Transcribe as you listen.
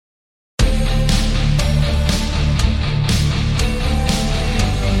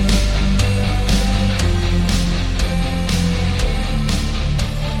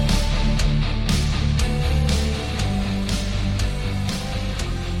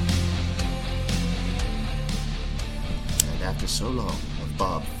After so long of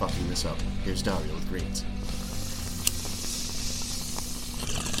Bob fucking this up, here's Dario with greens.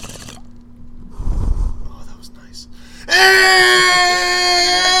 Oh, that was nice.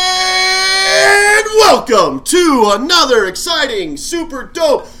 And welcome to another exciting, super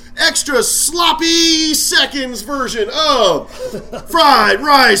dope, extra sloppy seconds version of Fried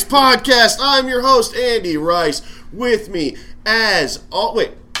Rice Podcast. I'm your host, Andy Rice. With me, as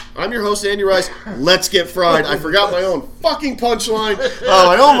I'm your host, Andy Rice. Let's get fried. I forgot my own fucking punchline.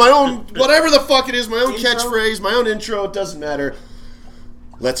 My own, whatever the fuck it is, my own catchphrase, my own intro. It doesn't matter.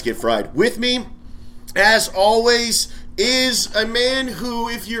 Let's get fried. With me, as always, is a man who,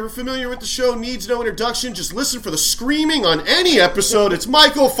 if you're familiar with the show, needs no introduction. Just listen for the screaming on any episode. It's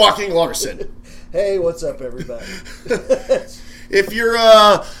Michael fucking Larson. Hey, what's up, everybody? If you're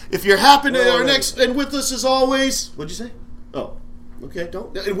happen to our next, and with us as always, what'd you say? Oh. Okay,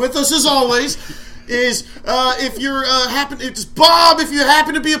 don't. And with us as always is it's Bob. If you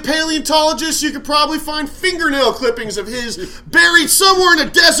happen to be a paleontologist, you could probably find fingernail clippings of his buried somewhere in a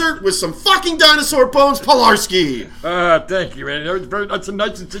desert with some fucking dinosaur bones. Pilarski. Thank you, man. That's the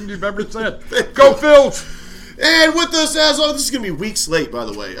nicest thing you've ever said. Go Phils! And with us, as always, this is going to be weeks late, by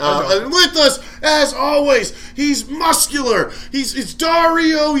the way. And with us, as always, he's muscular. He's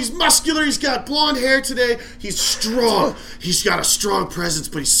Dario. He's muscular. He's got blonde hair today. He's strong. He's got a strong presence,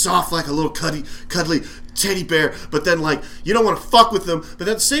 but he's soft like a little cuddly teddy bear. But then, you don't want to fuck with him. But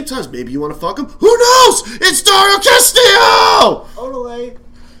at the same time, maybe you want to fuck him. Who knows? It's Dario Castillo! Odele.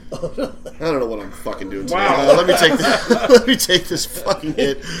 I don't know what I'm fucking doing today. Wow. Let me take this fucking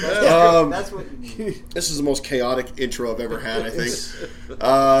hit. That's what you need. This is the most chaotic intro I've ever had, I think.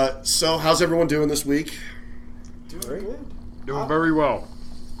 So, how's everyone doing this week? Doing good. Doing very well.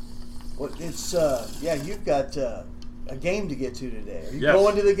 Well, it's you've got a game to get to today. Are you Yes.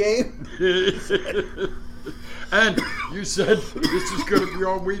 going to the game? And you said this is going to be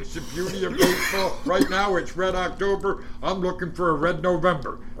all week. The beauty of baseball. Right now it's Red October. I'm looking for a Red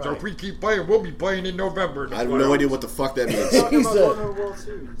November. So Right. if we keep playing, we'll be playing in November. I have no idea what the fuck that means. He's Talking about going to the World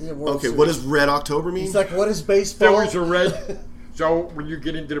Series. Okay, what does Red October mean? He's like, what is baseball? Phillies are red. So when you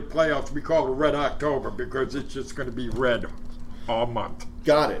get into the playoffs, we call it Red October because it's just going to be red all month.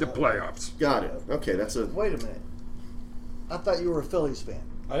 Got The it. playoffs. Got it. Okay, that's a... Wait a minute. I thought you were a Phillies fan.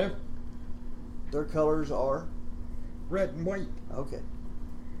 I am Their colors are? red and white. Okay.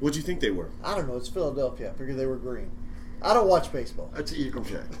 What'd you think they were? I don't know. It's Philadelphia. I figured they were green. I don't watch baseball. That's Eagles.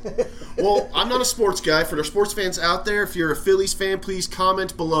 Okay. Well, I'm not a sports guy. For the sports fans out there, if you're a Phillies fan, please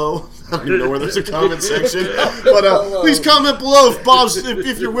comment below. I don't even know where there's a comment section. But please comment below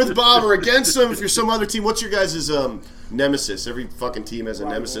if you're with Bob or against him. If you're some other team, what's your guys' nemesis? Every fucking team has a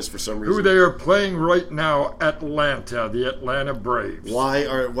nemesis for some reason. Who they are playing right now, Atlanta, the Atlanta Braves. Why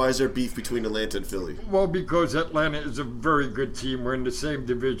is there beef between Atlanta and Philly? Well, because Atlanta is a very good team. We're in the same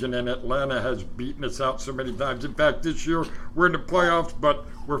division, and Atlanta has beaten us out so many times. In fact, this year we're in the playoffs, but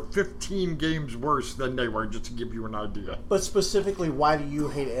we're 15 games worse than they were, just to give you an idea. But specifically, why do you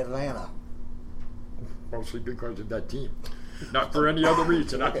hate Atlanta? Mostly because of that team. Not for any other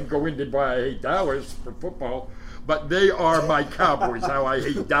reason. I can go into why I hate Dallas for football, but they are my Cowboys. How I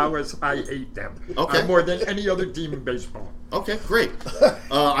hate Dallas, I hate them. Okay. More than any other team in baseball. Okay, great.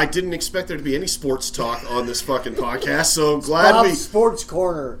 I didn't expect there to be any sports talk on this fucking podcast, so glad Bob's Sports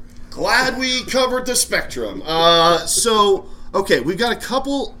Corner. Glad we covered the spectrum. Okay, we've got a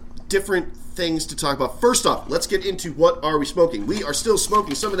couple different things to talk about. First off, let's get into what are we smoking. We are still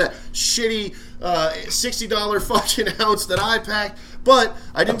smoking some of that shitty $60 fucking ounce that I packed, but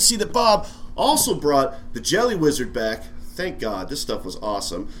I didn't see that Bob also brought the Jelly Wizard back. Thank God, this stuff was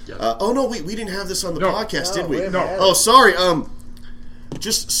awesome. Yes. We didn't have this on the No. podcast, No, did we we? haven't No. had it. Oh, sorry.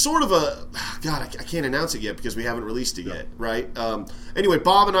 Just sort of I can't announce it yet because we haven't released it yet, right? Anyway,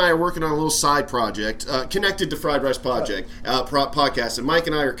 Bob and I are working on a little side project connected to Fried Rice Podcast, and Mike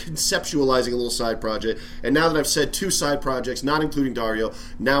and I are conceptualizing a little side project. And now that I've said 2 side projects, not including Dario,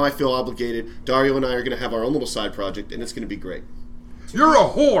 now I feel obligated. Dario and I are going to have our own little side project, and it's going to be great. You're a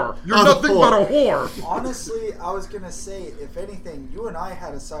whore. You're I'm a nothing whore. but a whore. Honestly, I was going to say, if anything, you and I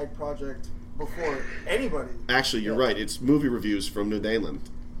had a side project before anybody. Actually, you're right. It's movie reviews from New Zealand.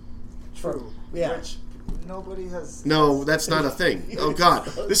 True. Yeah. Which nobody has. No, that's not a thing. Oh, God.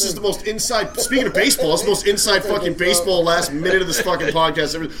 This is the most inside... Speaking of baseball, it's the most inside fucking baseball last minute of this fucking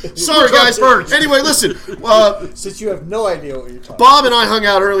podcast ever. Sorry, guys. Anyway, listen. Since you have no idea what you're talking Bob and I hung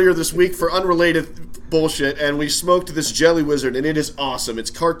out earlier this week for unrelated bullshit, and we smoked this Jelly Wizard, and it is awesome. It's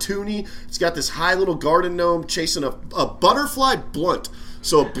cartoony. It's got this high little garden gnome chasing a butterfly blunt.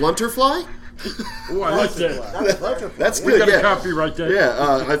 So a blunterfly? Oh, I like that. That's butterfly. That's We good. got Yeah. a copyright that.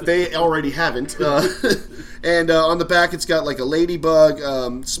 Yeah, if they already haven't. And on the back, it's got like a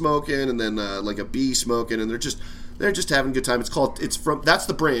ladybug smoking, and then like a bee smoking, and they're just having a good time. That's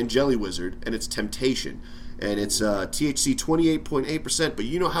the brand Jelly Wizard, and it's Temptation, and it's THC 28.8%. But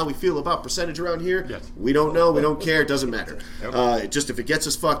you know how we feel about percentage around here. Yes. We don't know. We don't care. It doesn't matter. Just if it gets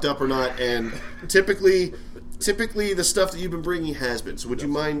us fucked up or not. And typically the stuff that you've been bringing has been. So would you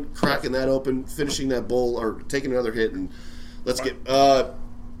mind cracking that open, finishing that bowl, or taking another hit, and let's get. So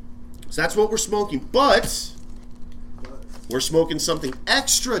that's what we're smoking, but we're smoking something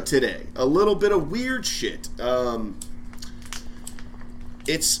extra today. A little bit of weird shit.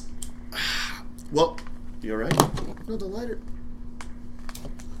 It's well, you all right? No, the lighter.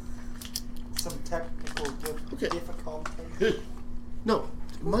 Some technical difficulty. No,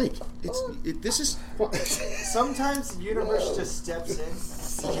 Mike. This is. Sometimes the universe just steps in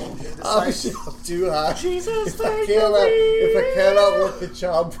and I'm decides. too high. Jesus, If thank you. I cannot work the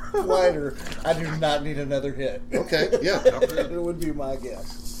job lighter, I do not need another hit. Okay, yeah. It would be my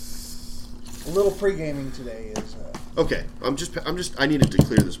guess. A little pre-gaming today is Okay, I needed to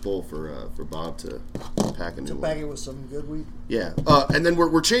clear this bowl for Bob to pack a new to one. bag it with some good weed. Yeah, and then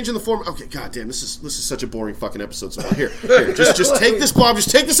we're changing the form. Okay, goddamn, this is such a boring fucking episode. So here, just take this, Bob.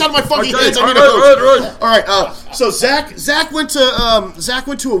 Just take this out of my fucking hands. I need a host. All right. So Zach went to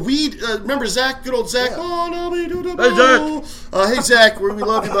a weed. Remember Zach, good old Zach. Yeah. Oh no, we do the Hey, Zach. Hey Zach, we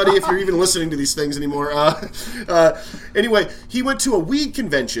love you, buddy. If you're even listening to these things anymore. Anyway, he went to a weed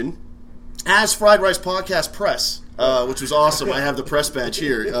convention as Fried Rice Podcast Press. Which was awesome. I have the press badge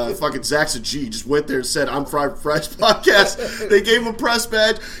here. Fucking Zach's a G. Just went there and said, I'm Fried Rice Podcast. They gave him a press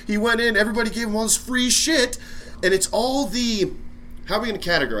badge. He went in. Everybody gave him all this free shit. And it's all the... How are we going to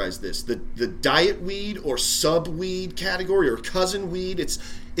categorize this? The diet weed or sub weed category or cousin weed? It's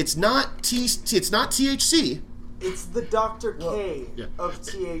not THC. It's the Dr. K Yeah. of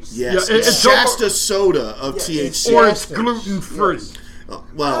THC. Yes, Yeah, it's it's Shasta soda of Yes. THC. Or it's Shasta. gluten-free. Yes.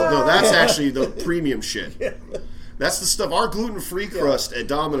 Well, no, that's actually the premium shit. That's the stuff. Our gluten-free crust at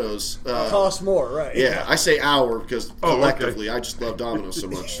Domino's. Cost more, right? Yeah, I say our because Oh, collectively okay. I just love Domino's so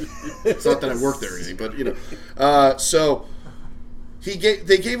much. It's not that I work there or anything, but you know. So they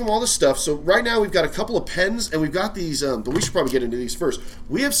gave him all this stuff. So right now we've got a couple of pens and we've got these. But we should probably get into these first.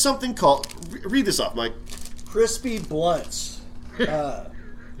 We have something called. Read this off, Mike. Crispy Blunts. And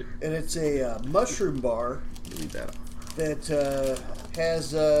it's a mushroom bar Read that off. that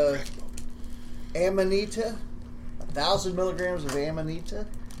has amanita, 1,000 milligrams of amanita,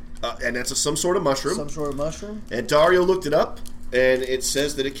 And that's some sort of mushroom. some sort of mushroom. And Dario looked it up, and it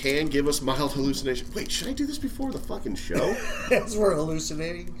says that it can give us mild hallucination. Wait, should I do this before the fucking show? As we're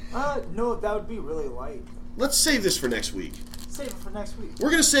hallucinating. No, that would be really light. Let's save this for next week. Save it for next week. We're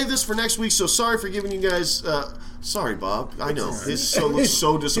gonna save this for next week. So sorry for giving you guys. Sorry, Bob. I know his looks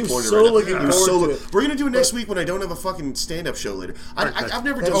so disappointed so right now. looking He was forward to it. We're gonna do it next week when I don't have a fucking stand-up show later. I've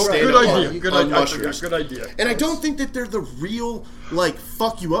never done Oh, stand-up Good on- idea. Good on idea. mushrooms. Good idea. And I don't think that they're the real like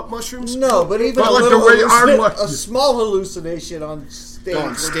fuck you up mushrooms. No, but even But a like little the way I'm like- a small hallucination on stage, On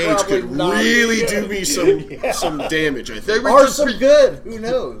would stage probably could not really be do good. me some damage. I They think. would Or just some be good. Who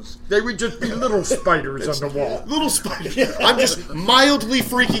knows? They would just be little spiders on the wall. Little spider. I'm just mildly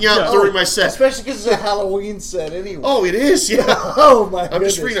freaking out Yeah. during my set. Especially because it's a Halloween set anyway. Oh, it is. Yeah. Oh, my I'm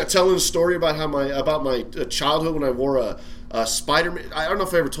goodness. just reading, telling a story about how my childhood when I wore a Spider-Man. I don't know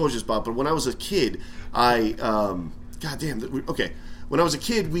if I ever told you this, Bob, but when I was a kid, okay. When I was a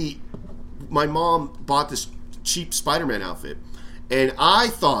kid, my mom bought this cheap Spider-Man outfit, and I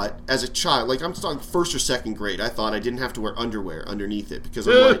thought as a child, like I'm talking first or second grade, I thought I didn't have to wear underwear underneath it because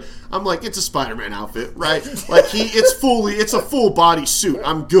I'm like it's a Spider-Man outfit, right? Like it's a full body suit.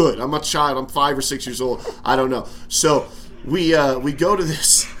 I'm good. I'm a child. I'm 5 or 6 years old. I don't know. So we go to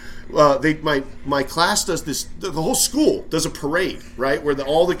this. My class does this. The whole school does a parade, right, where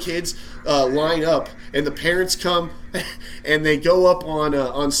all the kids line up and the parents come and they go up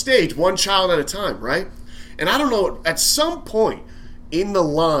on stage, one child at a time, right? And I don't know. At some point in the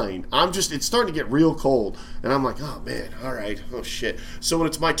line, it's starting to get real cold, and I'm like, oh man, all right, oh shit. So when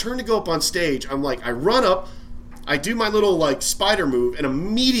it's my turn to go up on stage, I'm like, I run up, I do my little like spider move, and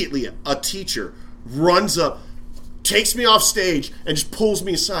immediately a teacher runs up, takes me off stage and just pulls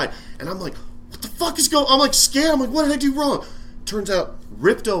me aside, and I'm like, what the fuck is going on? I'm like scared. I'm like, what did I do wrong? Turns out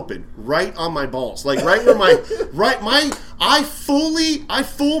ripped open right on my balls, like right where I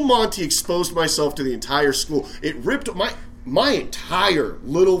full Monty exposed myself to the entire school. It ripped my entire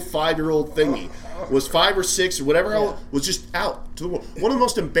little 5-year-old thingy was 5 or 6 or whatever was just out to the world. One of the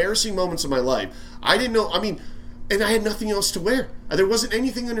most embarrassing moments of my life. I didn't know. I mean, And I had nothing else to wear. There wasn't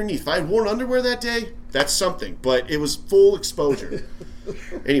anything underneath. If I had worn underwear that day, that's something. But it was full exposure.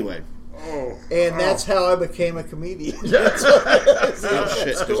 Anyway. And that's how I became a comedian. Oh,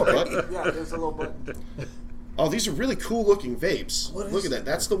 shit. There's a button. Yeah, there's a little button. Oh, these are really cool looking vapes. What is Look at that.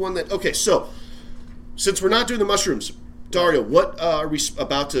 That's the one that... Okay, so, since we're not doing the mushrooms, Dario, what are we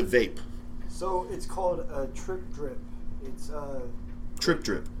about to vape? So it's called a Trip Drip. It's Trip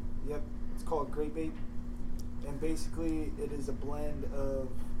Drip. Yep, it's called Grape Vape, and basically it is a blend of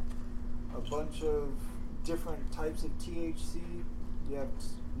a bunch of different types of THC. You have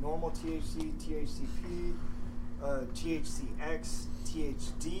normal THC, THCP, THCX,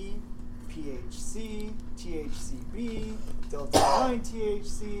 THD, PHC, THCB, Delta 9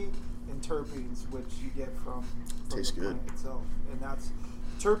 THC, and terpenes, which you get from Tastes the plant good. itself. And that's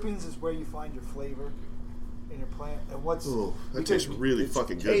terpenes is where you find your flavor in your plant. And what's Oh, that because- tastes really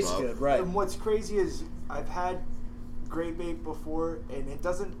fucking good, Tastes Bob. good, right? And what's crazy is I've had grape vape before, and it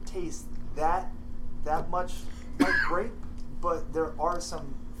doesn't taste that much like grape, but there are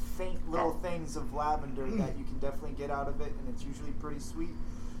some faint little things of lavender that you can definitely get out of it, and it's usually pretty sweet.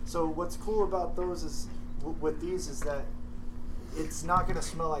 So what's cool about those is with these is that it's not going to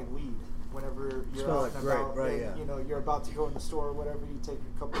smell like weed whenever you're Smell out like and grape, about. right, And, yeah. you know, you're about to go in the store or whatever. You take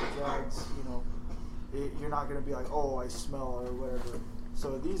a couple of drags. You know, you're not going to be like, oh, I smell or whatever.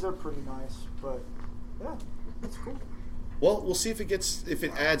 So these are pretty nice, but yeah, it's cool. Well, we'll see if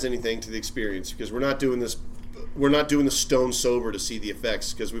it adds anything to the experience, because we're not doing this. We're not doing the stone sober to see the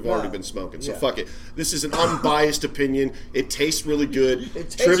effects, because we've already been smoking. So Yeah. fuck it. This is an unbiased opinion. It tastes really good. It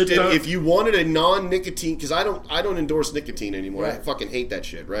tastes Tripton, good. if you wanted a non-nicotine, because I don't endorse nicotine anymore. I Right. fucking hate that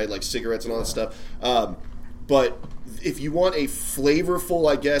shit. Right, like cigarettes and all that stuff. But if you want a flavorful,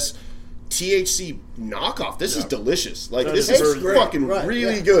 I guess, THC knockoff, this is delicious. Like, That this is is very fucking good. Right,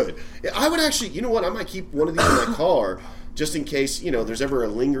 really yeah. good. I would actually, you know what? I might keep one of these in my car. Just in case, you know, there's ever a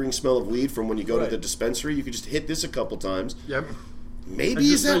lingering smell of weed from when you go to Right. the dispensary, you could just hit this a couple times. Yep. Maybe And is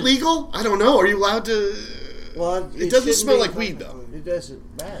just that like- legal? I don't know. Are you allowed to? Well, It doesn't shouldn't smell be- like weed, though. It doesn't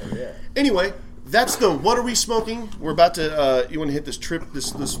matter, yeah. Anyway, that's the what are we smoking? We're about to. You want to hit this trip?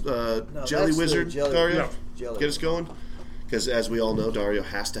 This No, jelly that's the wizard, jelly- Dario? Yeah. Jelly. Get us going. Because as we all know, Dario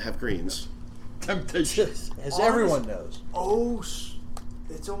has to have greens. Temptation. As everyone knows. Oh,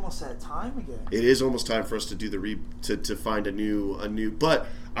 it's almost that time again. It is almost time for us to do the to find a new. But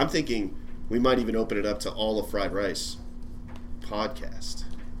I'm thinking we might even open it up to all of Fried Rice podcast.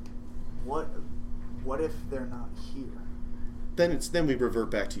 What if they're not here? Then we revert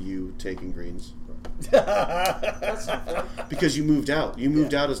back to you taking greens That's not fair. because you moved out. You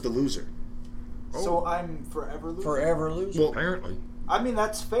moved out as the loser. So I'm forever losing. Forever losing. Well, Apparently. I mean,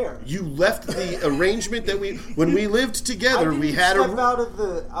 that's fair. you left the arrangement that when we lived I together, didn't we had step out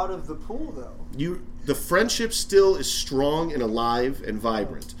of the pool though. the friendship still is strong and alive and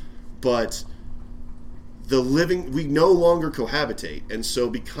vibrant, but we no longer cohabitate, and so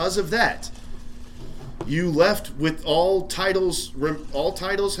because of that, you left with all titles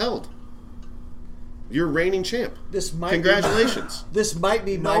held. You're reigning champ. This might Congratulations. This might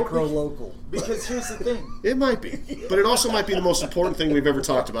be No, micro local. Because here's the thing. It might be, but it also might be the most important thing we've ever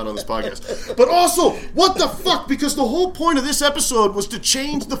talked about on this podcast. But also, what the fuck? Because the whole point of this episode was to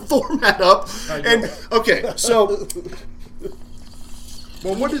change the format up. And okay, so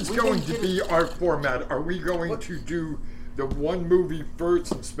Well, what is we going didn't to be our format? Are we going to do the one movie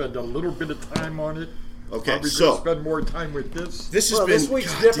first and spend a little bit of time on it? Okay, Are we so- going to spend more time with this? this has Well, been this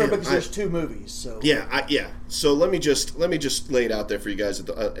week's God different damn, because there's two movies. So Yeah. So let me just lay it out there for you guys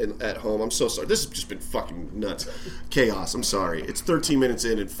at home. I'm so sorry. This has just been fucking nuts, chaos. I'm sorry. It's 13 minutes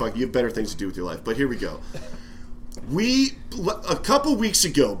in, and fuck, you have better things to do with your life. But here we go. A couple weeks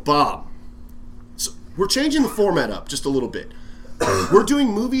ago, Bob. So we're changing the format up just a little bit. We're doing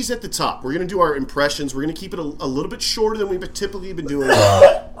movies at the top. We're going to do our impressions. We're going to keep it a little bit shorter than we've typically been doing.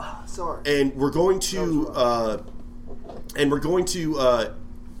 Sorry. And we're going to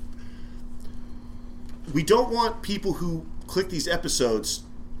we don't want people who click these episodes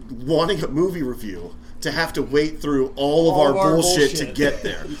wanting a movie review to have to wait through all of our bullshit to get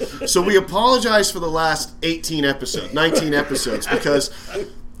there. So we apologize for the last 19 episodes, because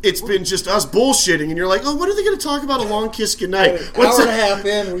it's been just us bullshitting, and you're like, oh, when are they going to talk about A Long Kiss Goodnight? hour and a half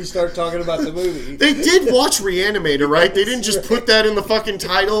in, we start talking about the movie. They did watch Reanimator, right? They didn't just put that in the fucking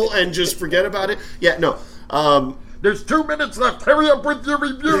title and just forget about it. Yeah, no. There's 2 minutes left. Hurry up with your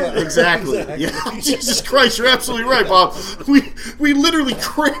review. Yeah. Exactly. Yeah. Jesus Christ, you're absolutely right, Bob. We literally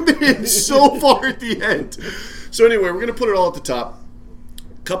crammed it in so far at the end. So anyway, we're gonna put it all at the top.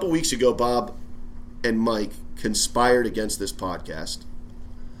 A couple weeks ago, Bob and Mike conspired against this podcast.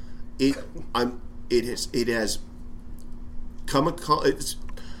 It has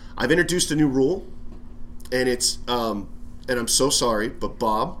I've introduced a new rule, and it's and I'm so sorry, but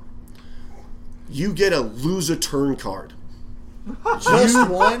Bob, you get a lose a turn card. Just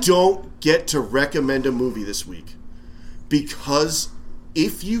one? Don't get to recommend a movie this week, because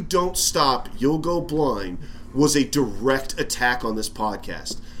if you don't stop, you'll go blind was a direct attack on this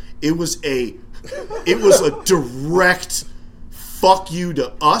podcast. It was a direct fuck you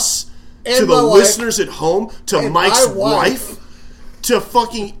to us, And to the my wife. listeners at home, to And Mike's my wife. wife, to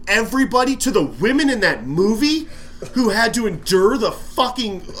fucking everybody, to the women in that movie who had to endure the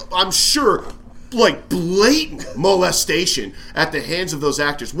fucking, I'm sure, like blatant molestation at the hands of those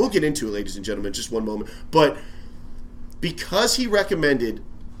actors. We'll get into it, ladies and gentlemen, just one moment. But because he recommended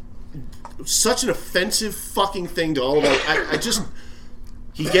such an offensive fucking thing to all of us,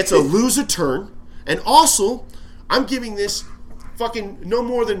 he gets a lose a turn. And also, I'm giving this fucking no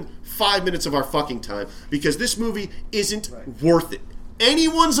more than 5 minutes of our fucking time, because this movie isn't worth it.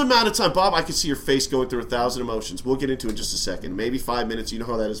 Anyone's amount of time. Bob, I can see your face going through 1,000 emotions. We'll get into it in just a second. Maybe 5 minutes. You know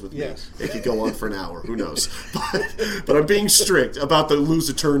how that is with Yes. me. It could go on for an hour. Who knows? But I'm being strict about the lose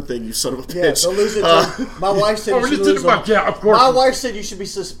a turn thing, you son of a bitch. Yeah, so lose it. My wife said you we should need to lose think about- yeah, of course. My wife said you should be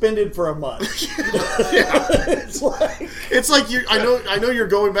suspended for a month. It's like... It's like I know you're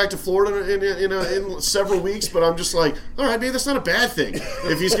going back to Florida in several weeks, but I'm just like, all right, maybe that's not a bad thing.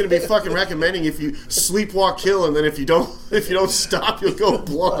 If he's going to be fucking recommending if you sleepwalk kill, and then if you don't stop, you'll go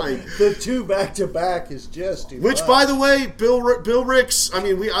blind. The two back-to-back is just too Which, much. by the way, Bill Ricks. I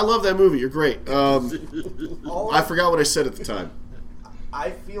mean, I love that movie. You're great. I forgot what I said at the time.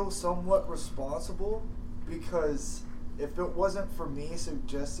 I feel somewhat responsible because if it wasn't for me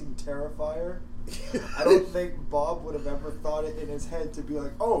suggesting Terrifier, I don't think Bob would have ever thought it in his head to be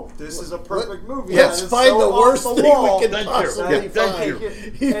like, "Oh, this is a perfect movie." Let's That is find so the off worst the thing wall we can Thank you. possibly Yeah, thank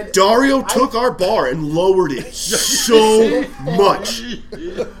find. you. And Dario took our bar and lowered it so much.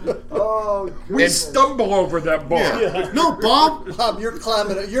 Oh, We goodness. stumble over that bar. Yeah. No, Bob. Bob, you're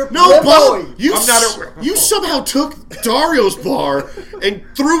climbing it. You're No, Bob. limboing. You somehow took Dario's bar and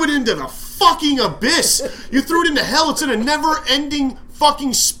threw it into the fucking abyss. You threw it into hell. It's in a never-ending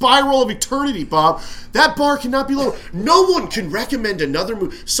fucking spiral of eternity, Bob. That bar cannot be lower. No one can recommend another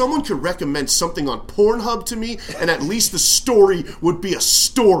movie. Someone could recommend something on Pornhub to me, and at least the story would be a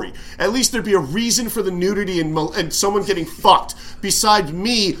story. At least there'd be a reason for the nudity and someone getting fucked, besides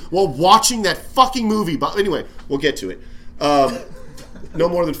me while watching that fucking movie. But anyway, we'll get to it. No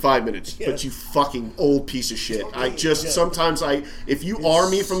more than 5 minutes, but you fucking old piece of shit. Sometimes if you are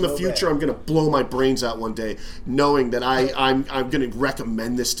me from the so future, bad. I'm gonna blow my brains out one day, knowing that I'm gonna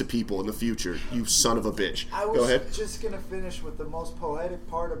recommend this to people in the future. You son of a bitch. I Go was ahead. just gonna finish with the most poetic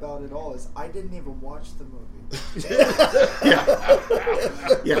part about it all is I didn't even watch the movie.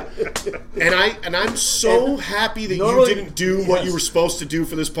 Yeah, and I'm so happy that normally- you didn't do what you were supposed to do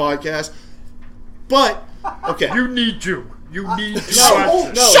for this podcast. But okay, You need to. You need to No,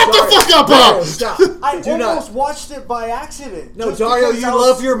 watch. no, shut the Dario, fuck up, Dario, Bob. stop. I Do almost not. watched it by accident. No, just Dario, because you I was-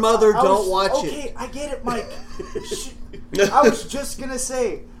 love your mother. I Don't was- watch okay, it. I get it, Mike. I was just gonna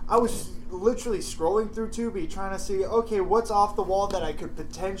say, I was literally scrolling through Tubi trying to see, okay, what's off the wall that I could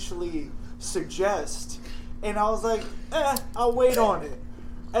potentially suggest, and I was like, I'll wait on it.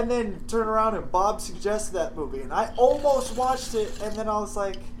 And then turn around and Bob suggested that movie, and I almost watched it, and then I was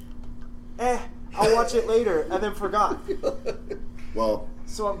like, I'll watch it later, and then forgot. well,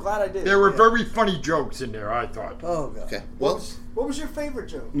 So I'm glad I did. There were very funny jokes in there, I thought. Oh, God. okay, What well. was your favorite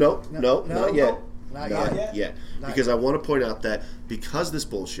joke? No, No, not yet. not Not yet. yet. Not Because yet. I want to point out that because of this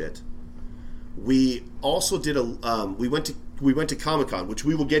bullshit, we also did we went to Comic-Con, which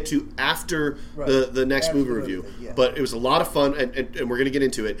we will get to after Right. the next After movie the review. movie, yeah. But it was a lot of fun, and we're going to get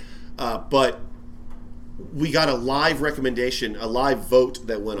into it. But we got a live recommendation, a live vote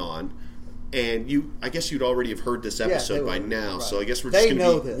that went on. And I guess you'd already have heard this episode by would, now. right. So I guess we're They just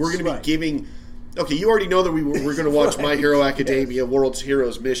know going to this, we're going to right. be giving. Okay, you already know that we're going to watch My Hero Academia, World's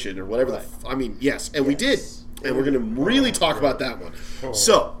Heroes Mission, or whatever. Right. I mean, yes, and we did, Yes. and we're going to really talk about that one. Oh.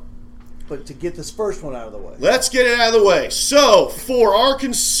 So But to get this first one out of the way. let's get it out of the way. So for our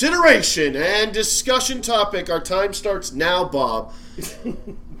consideration and discussion topic, our time starts now, Bob.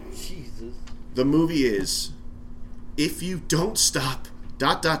 Jesus. The movie is If You Don't Stop, ...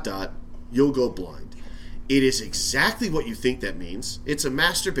 You'll Go Blind. It is exactly what you think that means. It's a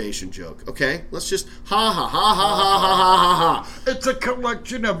masturbation joke, okay? Let's just ha ha ha ha ha ha ha ha. It's a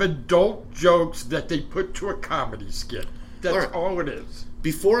collection of adult jokes that they put to a comedy skit. That's All right. all it is.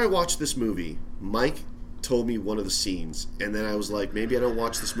 Before I watched this movie, Mike told me one of the scenes, and then I was like, maybe I don't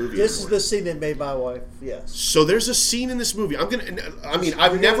watch this movie This is anymore. the scene that made my wife. Yes. So there's a scene in this movie. I've You're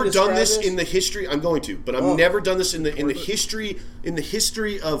never gonna done describe this this? in the history. I'm going to, but I've Oh. never done this in the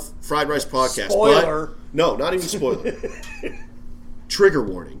history of Fried Rice Podcast. Spoiler. But, no, not even spoiler. Trigger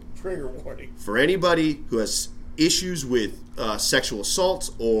warning Trigger warning. for anybody who has issues with sexual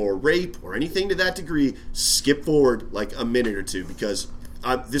assault or rape or anything to that degree. Skip forward like a minute or two because.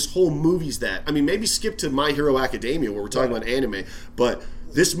 This whole movie's that. I mean, maybe skip to My Hero Academia where we're talking about anime, but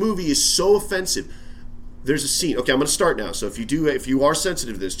this movie is so offensive. There's a scene. Okay, I'm going to start now. So if you are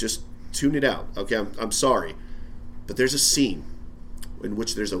sensitive to this, just tune it out. Okay, I'm sorry, but there's a scene in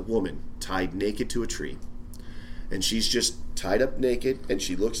which there's a woman tied naked to a tree, and she's just tied up naked, and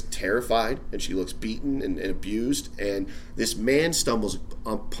she looks terrified, and she looks beaten and abused, and this man stumbles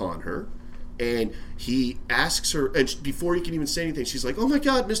upon her. And he asks her, and before he can even say anything, she's like, "Oh my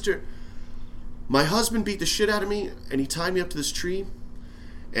God, mister, my husband beat the shit out of me, and he tied me up to this tree,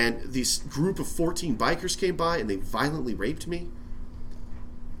 and this group of 14 bikers came by, and they violently raped me."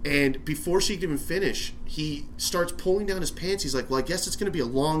 And before she can even finish, he starts pulling down his pants. He's like, "Well, I guess it's going to be a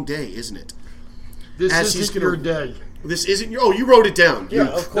long day, isn't it?" This As he's isn't gonna- your day. This isn't your... Oh, you wrote it down. Yeah, You-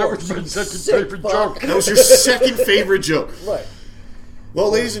 of That course. was my second Sick favorite fuck. joke. that was your second favorite joke. Right. Well,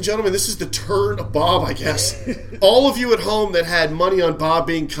 ladies and gentlemen, this is the turn of Bob, I guess. All of you at home that had money on Bob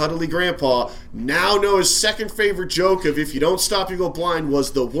being cuddly grandpa now know his second favorite joke of "if you don't stop, you go blind"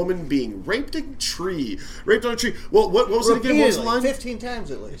 was the woman being raped in a tree. Raped on a tree. Well, what was it again? What was the line? 15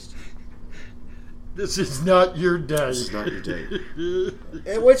 times at least. This is not your day. This is not your day.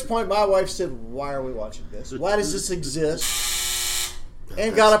 At which point my wife said, "Why are we watching this? Why does this exist?"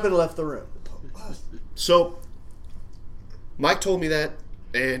 And got up and left the room. So, Mike told me that,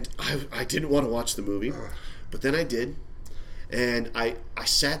 and I didn't want to watch the movie, but then I did, and I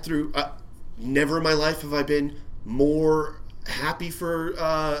sat through. Never in my life have I been more happy for.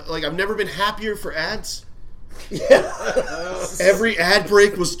 I've never been happier for ads. Every ad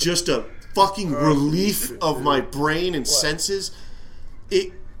break was just a fucking relief of my brain and senses.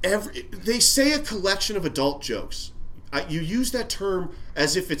 They say a collection of adult jokes. You use that term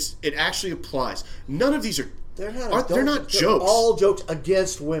as if it actually applies. None of these are. They're not. They're not jokes. All jokes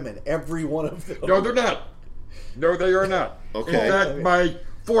against women. Every one of them. No, they're not. No, they are not. Okay. In fact, my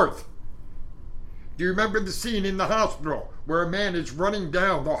fourth. Do you remember the scene in the hospital where a man is running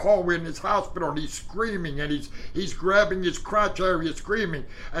down the hallway in his hospital and he's screaming and he's grabbing his crotch area screaming,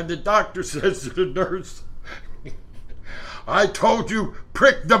 and the doctor says to the nurse, "I told you,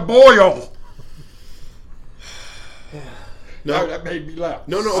 prick the boil." No, That made me laugh.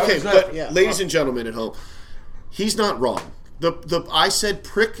 No, I okay, was but laughing. ladies and gentlemen at home, he's not wrong. I said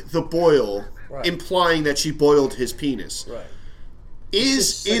prick the boil, Right. implying that she boiled his penis. Right.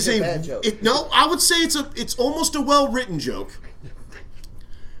 Is It's such a bad joke. No, I would say it's almost a well-written joke.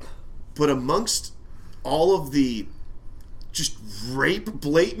 But amongst all of the just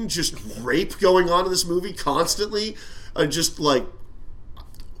blatant rape going on in this movie constantly, just like,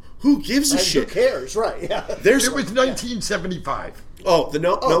 who gives a And shit? who cares? Right. Yeah. There's It was 1975.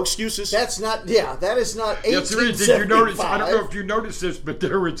 no excuses. That's not. Yeah. That is not. Yes, there is. Did you notice? I don't know 1875. if you noticed this, but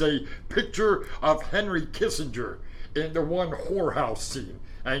there was a picture of Henry Kissinger in the one whorehouse scene,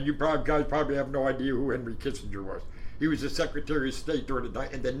 and you guys probably have no idea who Henry Kissinger was. He was the Secretary of State during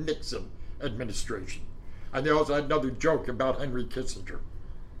in the Nixon administration, and they also had another joke about Henry Kissinger.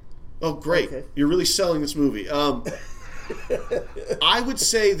 Oh, great! Okay. You're really selling this movie. I would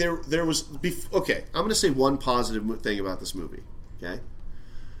say there was. Okay, I'm going to say one positive thing about this movie. Okay,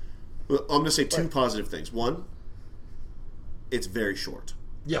 well, I'm going to say two positive things. One, it's very short.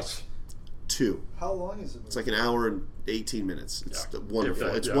 Yes. Two, How long is it? it's like an hour and 18 minutes. It's Yeah. wonderful.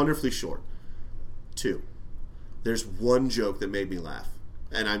 Yeah. It's wonderfully short. Two, there's one joke that made me laugh,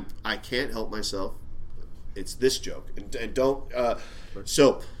 and I can't help myself. It's this joke, and don't.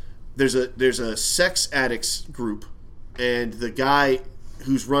 So there's a sex addicts group, and the guy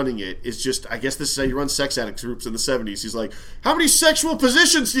who's running it is just, I guess this is how you run sex addicts groups in the 70s. He's like, "How many sexual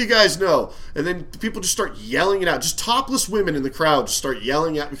positions do you guys know?" And then people just start yelling it out. Just topless women in the crowd just start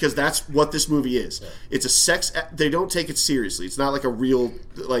yelling out, because that's what this movie is. It's a they don't take it seriously. It's not like a real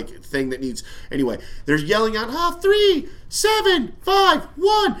thing that needs. Anyway, they're yelling out, 3, 7, 5,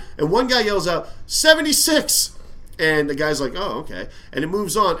 1. And one guy yells out, 76. And the guy's like, "Oh, okay." And it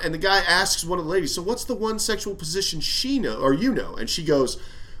moves on. And the guy asks one of the ladies, "So what's the one sexual position she know, or you know?" And she goes,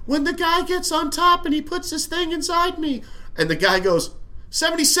 "When the guy gets on top and he puts his thing inside me." And the guy goes,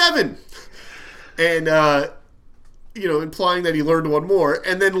 77. And implying that he learned one more.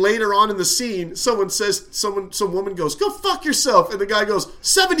 And then later on in the scene, some woman goes, "Go fuck yourself," and the guy goes,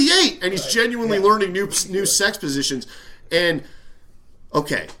 "78," and he's genuinely learning new sex positions. And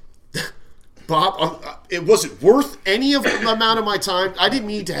okay, Bob, it wasn't worth any of the amount of my time. I didn't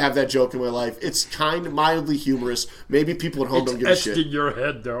need to have that joke in my life. It's kind of mildly humorous. Maybe people at home don't give a shit. It's etched in your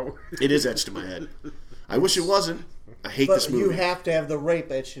head, though. It is etched in my head. I wish it wasn't. I hate this movie. You have to have the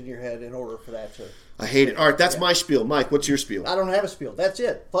rape etched in your head in order for that to... I hate it. All right, that's my spiel. Mike, what's your spiel? I don't have a spiel. That's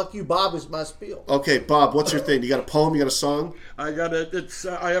it. Fuck you, Bob, is my spiel. Okay, Bob, what's your thing? You got a poem? You got a song? I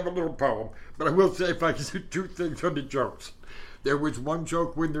have a little poem, but I will say if I can do two things on the jokes. There was one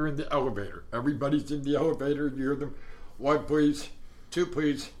joke when they're in the elevator. Everybody's in the elevator. You hear them, 1 please, 2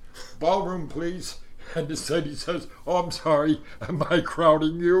 please, ballroom please. And the lady says, "Oh, I'm sorry. Am I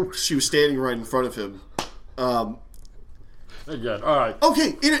crowding you?" She was standing right in front of him. Again, all right.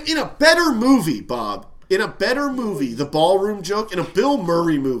 Okay, in a better movie, Bob. In a better movie, the ballroom joke, in a Bill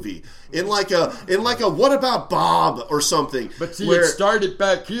Murray movie, in like a What About Bob or something. But see, it started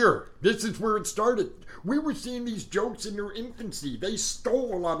back here. This is where it started. We were seeing these jokes in their infancy. They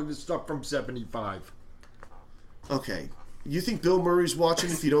stole a lot of this stuff from 75. Okay. You think Bill Murray's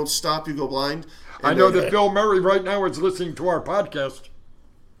watching If You Don't Stop, You Go Blind? I know that Bill Murray right now is listening to our podcast.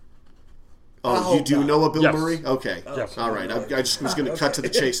 Oh, you do know a Bill Yes. Murray? Okay. Yes. All right. I just was going to cut to the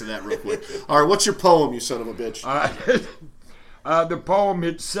chase of that real quick. All right, what's your poem, you son of a bitch? The poem,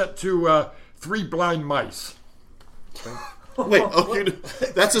 it's set to 3 blind mice. Wait, okay,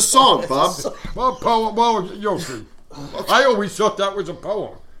 that's a song, Bob. Well, you'll see. I always thought that was a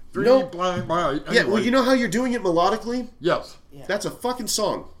poem. 3 blind mice. Anyway. Yeah, well, you know how you're doing it melodically? Yes. That's a fucking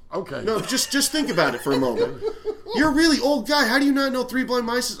song. Okay. No, just think about it for a moment. You're a really old guy. How do you not know 3 Blind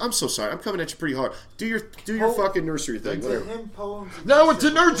Mice? I'm so sorry. I'm coming at you pretty hard. Do your fucking nursery thing. Whatever. No, it's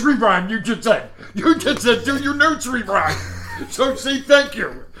a nursery rhyme. You just said. You just said do your nursery rhyme. So say thank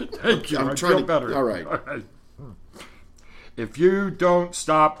you. Thank you. I'm I trying feel to. better. All right. If you don't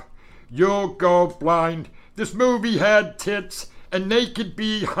stop, you'll go blind. This movie had tits and naked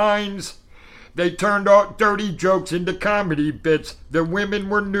behinds. They turned out dirty jokes into comedy bits. The women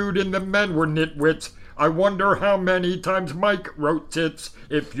were nude and the men were nitwits. I wonder how many times Mike wrote tits.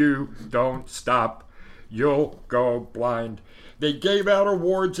 If you don't stop, you'll go blind. They gave out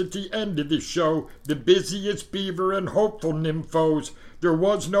awards at the end of the show. The busiest beaver and hopeful nymphos. There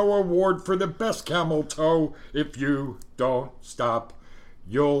was no award for the best camel toe. If you don't stop,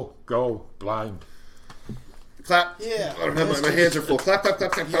 you'll go blind. Clap. Yeah. I don't have my hands are full. Clap, clap,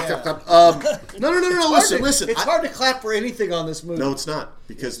 clap, clap, clap, clap, clap. No. Listen. It's hard to clap for anything on this movie. No, it's not.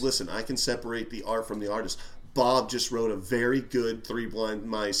 Because, listen, I can separate the art from the artist. Bob just wrote a very good 3 Blind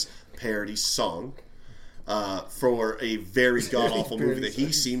Mice parody song for a very god-awful movie that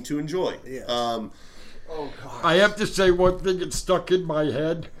he seemed to enjoy. Yes. Oh, God. I have to say one thing that stuck in my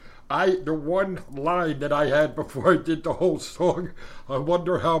head. The one line that I had before I did the whole song, I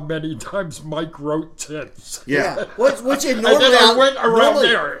wonder how many times Mike wrote tits. Yeah. Which And then I went around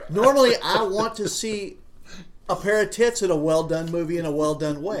there. Normally, I want to see a pair of tits in a well-done movie in a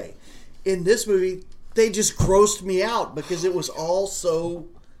well-done way. In this movie, they just grossed me out because it was all so...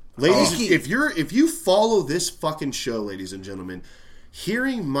 Ladies, icky. if you follow this fucking show, ladies and gentlemen,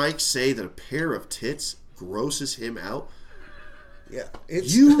 hearing Mike say that a pair of tits grosses him out, Yeah,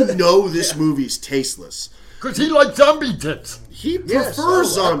 you know this movie's tasteless. Because he likes zombie tits. He Yes,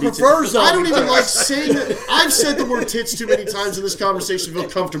 prefers I zombie prefer tits. I don't zombie even tits. like saying that. I've said the word tits too many times in this conversation to feel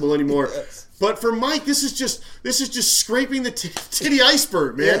comfortable anymore. But for Mike, this is just scraping the titty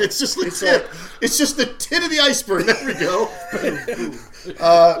iceberg, man. Yeah. It's just the tip. It's just the tit of the iceberg. There we go.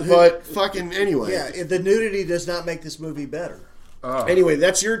 But fucking anyway. Yeah, the nudity does not make this movie better. Anyway,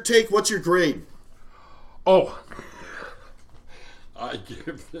 that's your take. What's your grade? Oh. I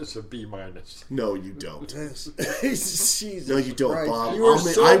give this a B-. No, you don't. Jesus No, you don't, Christ. Bob. You are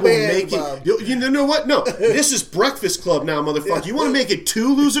so I will bad, make Bob. it. You know what? No, this is Breakfast Club now, motherfucker. You want to make it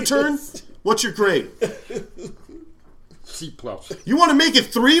 2 lose a turn? What's your grade? C+. You want to make it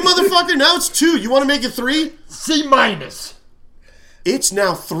 3, motherfucker? Now it's 2. You want to make it 3? C-. It's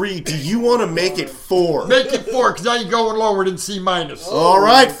now 3. Do you want to make it 4? Make it 4 because I ain't going lower than C-. All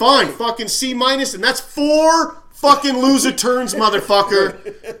right, fine. Fucking C-, and that's 4 fucking loser turns,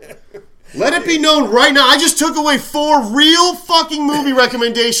 motherfucker. Let it be known right now. I just took away 4 real fucking movie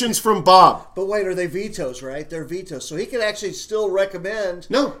recommendations from Bob. But wait, are they vetoes, right? They're vetoes. So he can actually still recommend.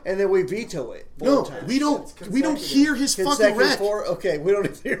 No. And then we veto it. No, 4 times. we don't hear his fucking Consecutive rec. 4? Okay, we don't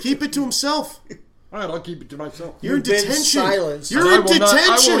even hear. Keep it to himself. All right, I'll keep it to myself. You're in You've been detention. silenced. You're I in will not-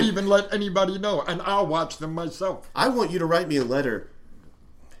 detention. I won't even let anybody know, and I'll watch them myself. I want you to write me a letter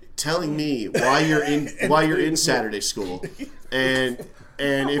telling me why you're in Saturday school, and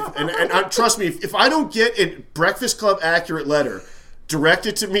trust me, if I don't get a Breakfast Club accurate letter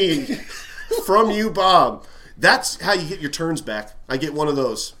directed to me from you, Bob, that's how you get your turns back. I get one of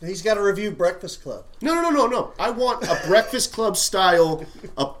those. He's got to review Breakfast Club. No. I want a Breakfast Club style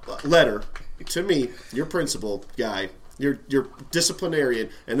letter to me, your principal guy, your disciplinarian,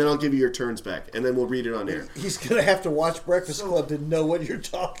 and then I'll give you your turns back, and then we'll read it on air. He's going to have to watch Breakfast Club to know what you're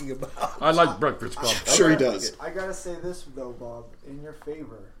talking about. I like Breakfast Club. I'm sure he does. I gotta say this though, Bob, in your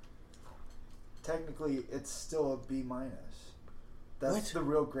favor. Technically, it's still a B-. That's What? the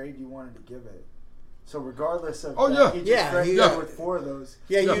real grade you wanted to give it. So regardless of Oh, that, yeah. he just ranked yeah. it with 4 of those.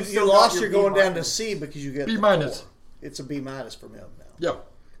 Yeah, Yeah. you still lost. got You're your going down to B-. C because you get B-. the 4. It's a B- from him now. Yeah.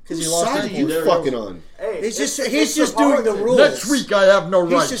 Because Whose you lost. side are the you four. fucking on? Hey, He's it's just doing the politics. rules. Next week I have no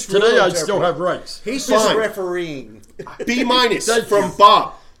He's rights. just Today I rule still interpreting. have rights. He's just Fine. refereeing. B- Thank from you.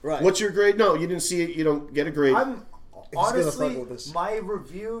 Bob. Right. What's your grade? No, you didn't see it. You don't get a grade. I'm gonna honestly fuck with us. my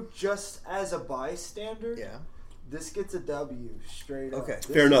review just as a bystander. Yeah. This gets a W straight up. Okay. This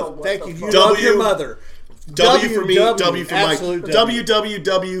Fair is enough. a what Thank the you. You fuck- love W. your mother. W for me, W for Mike. absolute W.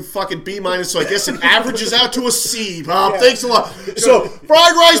 WWW fucking B-. So I guess it averages out to a C, Bob. Yeah. Thanks a lot. So,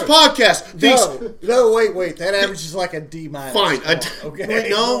 Fried Rice Podcast. These No, wait. That averages like a D-. fine. Okay. Wait,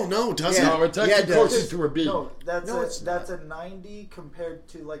 no, it doesn't. Yeah. No, it's Yeah, actually it does. closer to a B. No, that's No, it's a 90 compared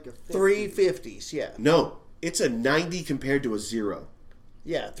to like a 50. 3 50s, yeah. No, it's a 90 compared to a 0.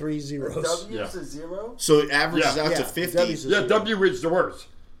 Yeah, 3 A zeros. W Yeah. is a 0. So it averages Yeah. out to Yeah, 50. W's is Yeah, W is the worst.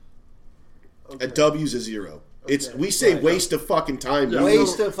 Okay. A W's a 0. It's Okay. we say Right. waste of fucking time. Yeah.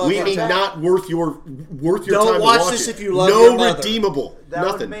 Waste of fucking We mean time. not worth your Don't time. watch to watch this it. if you love no your mother. redeemable. That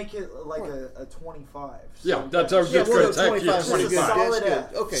Nothing. would make it like a 25. Yeah, that's our Yeah, good well, thank 25 is you. pretty good. 25. Solid That's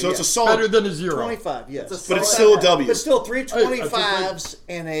F. good. Okay, So it's yeah. a solid. Better than a 0. 25, yes. It's a But it's solid still a F. W. But still, 3 25s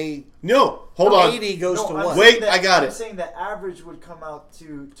and a No, hold on. 80 goes No, to I'm what? Wait, saying that- I got I'm it. saying the average would come out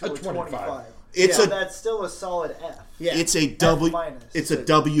to A a 25. 25. It's So a that's still a solid F. Yeah. it's a W. minus. It's a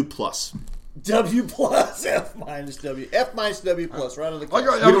W plus. W plus, F minus W. F minus W plus, right on the I clock.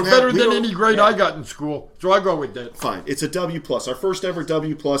 got, We that don't was have- better we than don't- any grade I got in school, so I go with that. Fine. It's a W plus. Our first ever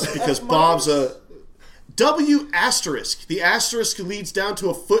W plus because Bob's a W asterisk. The asterisk leads down to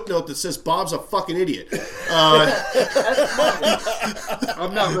a footnote that says Bob's a fucking idiot.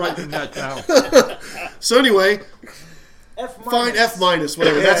 I'm not writing that down. So anyway, F minus. fine, F minus,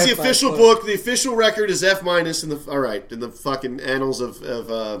 whatever. Yeah, That's the F minus. official book. The official record is F minus in the in the fucking annals of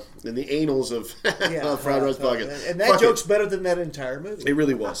in the annals of Fried Rice Podcast. And that Fuck it. joke's better than that entire movie. It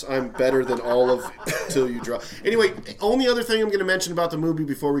really was. I'm better than all of Till You Drop. Anyway, only other thing I'm going to mention about the movie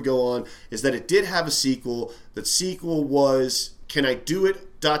before we go on is that it did have a sequel. That sequel was Can I Do It? ...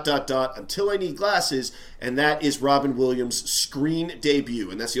 Until I Need Glasses, and that is Robin Williams' screen debut,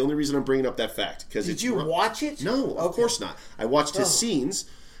 and that's the only reason I'm bringing up that fact. Because Did you watch it? No, of Okay. course not. I watched his Oh. scenes,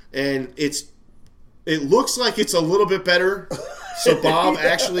 and it looks like it's a little bit better. So Bob,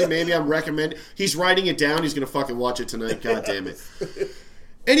 actually, maybe I'm recommending. He's writing it down. He's gonna fucking watch it tonight. God damn it.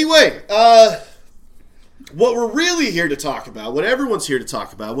 Anyway, what we're really here to talk about, what everyone's here to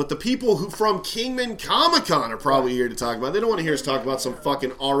talk about, what the people who from Kingman Comic Con are probably here to talk about. They don't want to hear us talk about some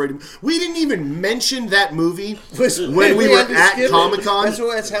fucking already. We didn't even mention that movie when we were had to at skip it. Comic Con.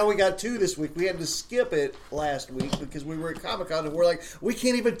 That's how we got 2 this week. We had to skip it last week because we were at Comic Con and we're like, we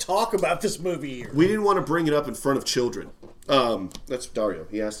can't even talk about this movie here. We didn't want to bring it up in front of children. That's Dario.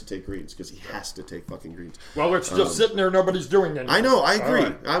 He has to take greens because he has to take fucking greens. Well, it's just sitting there. Nobody's doing anything. I know. I agree.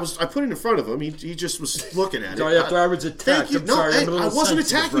 All right. I put it in front of him. He just was looking at it. Sorry, after I was Thank attacked. you. I'm No, sorry, hey, I'm a I little wasn't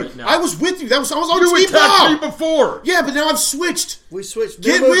sensitive attacking right you. now. I was with you. I was on You Team attacked me Bob. before. Yeah, but now I've switched. We switched. New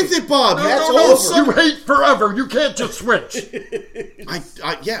Get movie. with it, Bob. No, That's no, all no. of a sudden. You hate forever. You can't just switch.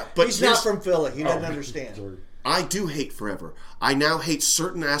 Yeah, but He's not here's- from Philly. He doesn't understand. I do hate forever. I now hate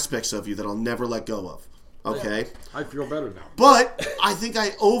certain aspects of you that I'll never let go of. Okay? I feel better now. But I think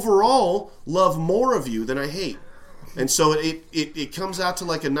I overall love more of you than I hate. And so it comes out to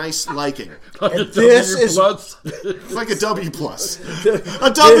like a nice liking. And this is- It's like a W plus.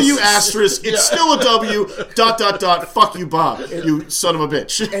 A W asterisk. It's still a W. ... Fuck you, Bob. You son of a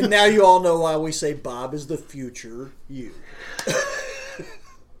bitch. And now you all know why we say Bob is the future you.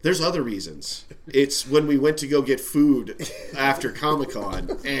 There's other reasons. It's when we went to go get food after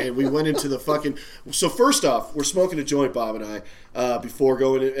Comic-Con, and we went into the fucking... So first off, we're smoking a joint, Bob and I, before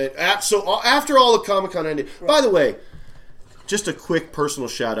going... So after all of Comic-Con ended... By the way, just a quick personal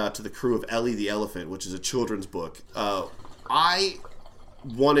shout-out to the crew of Ellie the Elephant, which is a children's book. I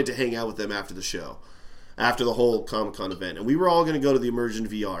wanted to hang out with them after the show, after the whole Comic-Con event. And we were all going to go to the Immersion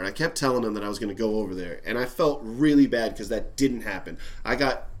VR. And I kept telling them that I was going to go over there. And I felt really bad because that didn't happen. I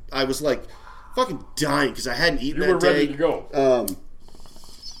got I was like fucking dying because I hadn't eaten You that were day. ready to go.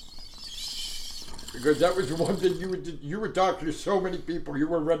 Because that was the one thing you were talking to so many people, you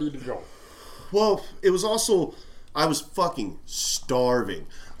were ready to go. Well, it was also, I was fucking starving.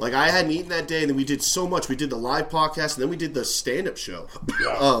 Like, I hadn't eaten that day, and then we did so much. We did the live podcast, and then we did the stand-up show.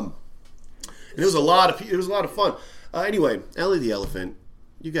 Yeah. And it was a lot of fun. Anyway, Ellie the Elephant,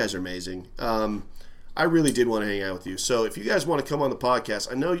 you guys are amazing. I really did want to hang out with you. So if you guys want to come on the podcast,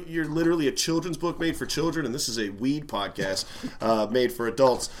 I know you're literally a children's book made for children, and this is a weed podcast made for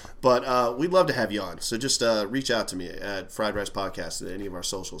adults. But we'd love to have you on. So just reach out to me at Fried Rice Podcast at any of our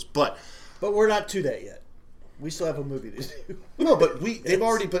socials. But we're not to that yet. We still have a movie to do. no, but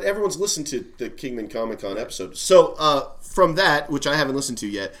but everyone's listened to the Kingman Comic Con episode. So from that, which I haven't listened to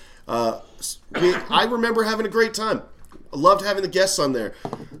yet, I remember having a great time. I loved having the guests on there.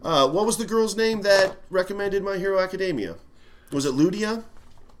 What was the girl's name that recommended My Hero Academia? Was it Ludia?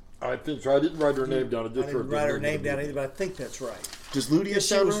 I think so. I didn't write her name down. I didn't write her name down either, but I think that's right. Does Ludia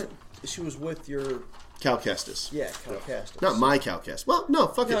sound right? She was with your... Cal Kestis. Yeah, Cal Kestis. Not my Cal Kestis. Well, no,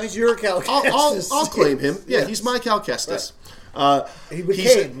 fuck it. No, he's your Cal Kestis. I'll claim him. Yeah, Yes. he's my Cal Kestis. He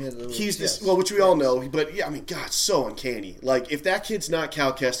became... He's this, yes. well, which we all know, but yeah, I mean, God, so uncanny. Like, if that kid's not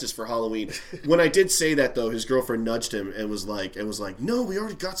Cal Kestis for Halloween, when I did say that though, his girlfriend nudged him and was like, no, we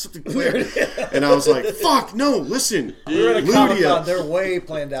already got something planned, and I was like, fuck, no, listen, We're at a Comic-Con. Ludia. They're way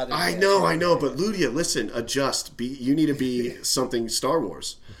planned out. I know, but Ludia, listen, adjust. You need to be something Star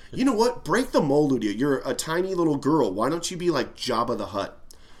Wars. You know what? Break the mold, Ludia. You're a tiny little girl. Why don't you be like Jabba the Hutt?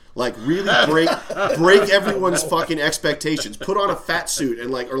 Like, really break everyone's fucking expectations. Put on a fat suit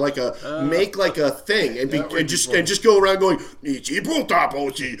and make like a thing and just go around going Ichi Puta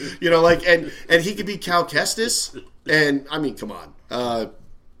Pochi, and he could be Cal Kestis. And I mean, come on,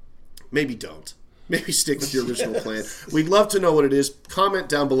 maybe don't. Maybe stick with your original plan. We'd love to know what it is. Comment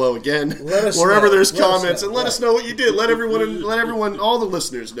down below again, wherever there's comments, and let us know what you did. Let everyone, all the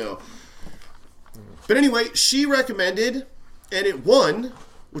listeners know. But anyway, she recommended, and it won,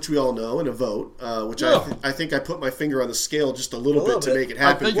 which we all know, in a vote. I think I put my finger on the scale just a little bit to make it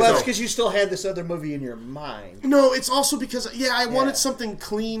happen. Well, it's because you still had this other movie in your mind. No, it's also because I wanted something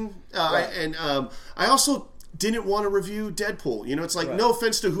clean, and I also didn't want to review Deadpool. It's like, no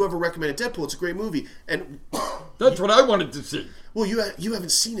offense to whoever recommended Deadpool, it's a great movie, and that's what I wanted to see. Well, you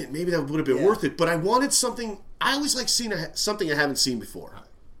haven't seen it. Maybe that would have been worth it. But I wanted something. I always like seeing something I haven't seen before.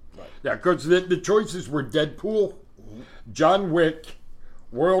 Right. Yeah, because the choices were Deadpool, John Wick,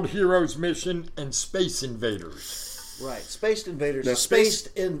 World Heroes Mission, and Space Invaders. Right, Space Invaders. Now,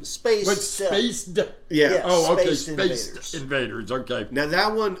 Spaced. Yeah. Oh, okay. Space Invaders. Okay. Now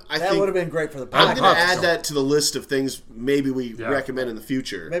that one, I think that would have been great for the I'm podcast. going to add that to the list of things maybe we recommend in the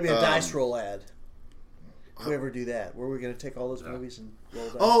future. Maybe a dice roll ad. If we ever do that, where we're going to take all those movies and roll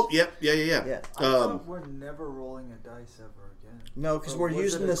dice. Oh, yeah. I thought we're never rolling a dice ever again. No, because we're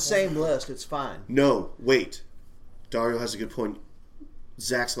using the same list. It's fine. No, wait. Dario has a good point.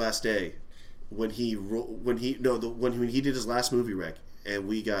 Zach's last day, when he did his last movie rec, and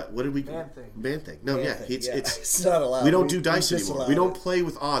we got Man Thing. No, it's not allowed. We don't do dice anymore. We don't play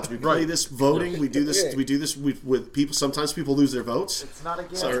with odds. We play this voting. We do this. We do this with people. Sometimes people lose their votes. It's not a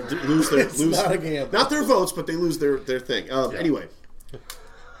game. So, lose not a game. Not their votes, but they lose their thing. Anyway.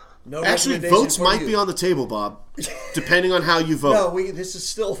 No Actually, votes might be on the table, Bob, depending on how you vote. No, this is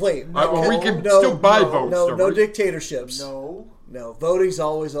still late. We can still buy votes. No dictatorships. No, voting's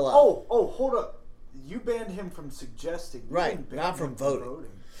always allowed. Oh, hold up. You banned him from suggesting. Right, not from voting.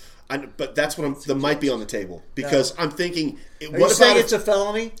 But that's what that might be on the table because I'm thinking. Are you saying it's a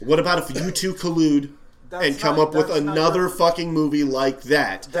felony? What about if you two collude and come up with another fucking movie like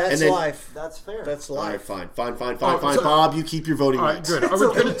that? That's life. That's fair. That's life. All right, fine. Bob, you keep your voting rights. Good. I was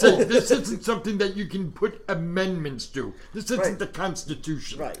going to say, this isn't something that you can put amendments to. This isn't the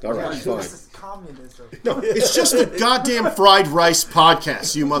Constitution. Right. All right, fine. This is communism. No, it's just a goddamn Fried Rice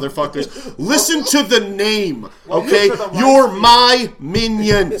podcast, you motherfuckers. Listen to the name, okay? You're my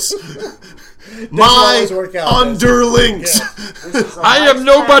minions. My underlings. I am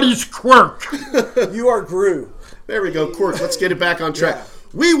nobody's quirk. You are Gru. There we go, Quirk. Let's get it back on track. Yeah.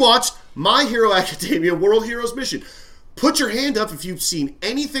 We watched My Hero Academia World Heroes Mission. Put your hand up if you've seen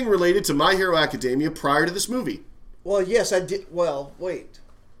anything related to My Hero Academia prior to this movie. Well, yes, I did. Well, wait.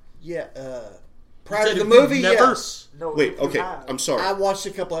 Yeah, prior to the movie, yes. No, wait, okay, I'm sorry. I watched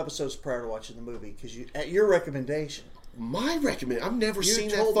a couple episodes prior to watching the movie because at your recommendation. My recommendation? I've never seen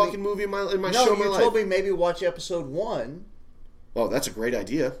that fucking movie in my show in my life. No, you told me maybe watch episode 1 Oh, that's a great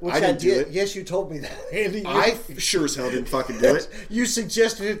idea. Which I didn't do it. Yes, you told me that, Andy. I sure as hell didn't fucking do it. You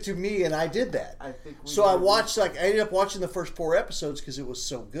suggested it to me, and I did that. I think so. I watched I ended up watching the first 4 episodes because it was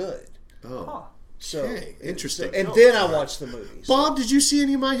so good. Oh. Huh. So Okay, interesting. And then I watched the movies. Bob, did you see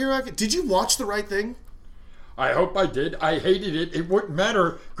any of My Hero Academia? Did you watch The Right Thing? I hope I did. I hated it. It wouldn't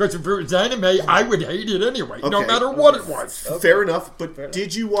matter because if it was anime, I would hate it anyway, no Okay. matter what it was. Fair enough. But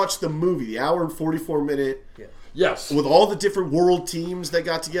did you watch the movie, the hour and 44-minute, Yes. with all the different world teams that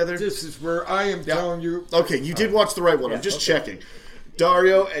got together? This is where I am telling you. Okay, you did watch the right one. I'm just checking.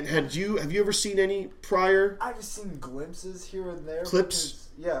 Dario, and have you ever seen any prior? I've seen glimpses here and there. Clips?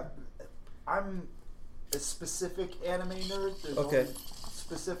 Because, I'm a specific anime nerd. There's Okay. only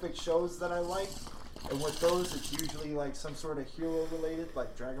specific shows that I like. And with those, it's usually like some sort of hero related,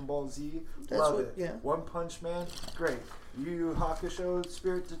 like Dragon Ball Z. Love it. Yeah. One Punch Man, great. Yu Yu Hakusho,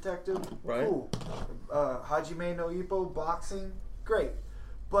 Spirit Detective, Right. cool. Hajime no Ippo, boxing, great.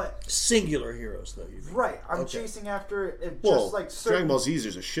 But Singular heroes, though. You mean. right, I'm Okay. chasing after it. Well, Just like certain Dragon Ball Z,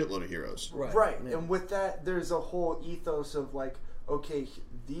 there's a shitload of heroes. Right, Yeah. and with that, there's a whole ethos of like, okay,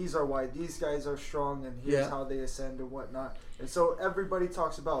 these are why these guys are strong, and here's Yeah. how they ascend and whatnot. And so everybody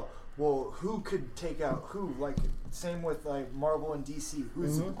talks about, well, who could take out who? Like, same with like Marvel and DC.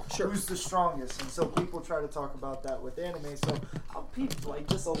 Who's who's the strongest? And so people try to talk about that with anime. So I'll peep like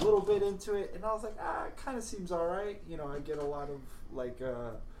just a little bit into it, and I was like, it kind of seems all right. You know, I get a lot of like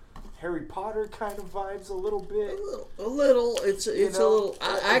Harry Potter kind of vibes a little bit. A little. It's You a know, little.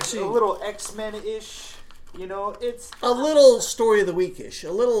 Actually, a little X-Men ish. You know, it's a little story of the weekish.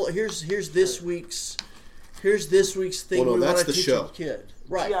 A little. Here's this week's thing. Well, no, we that's want to the teach show. a kid.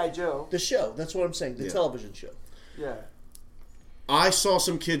 Right. G.I. Joe. The show. That's what I'm saying. The Yeah. television show. Yeah. I saw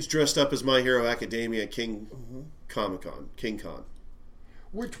some kids dressed up as My Hero Academia at King Comic-Con, King Con.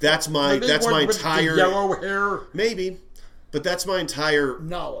 That's my Were they one with the entire yellow hair. maybe, but that's my entire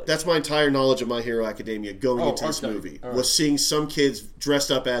Knowledge. That's my entire knowledge of My Hero Academia going Oh, into this okay. movie All right. was seeing some kids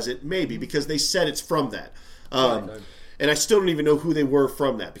dressed up as it, maybe because they said it's from that, and I still don't even know who they were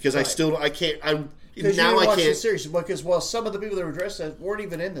from that because I can't. Because Now you I watch the can't. series because some of the people that were dressed as weren't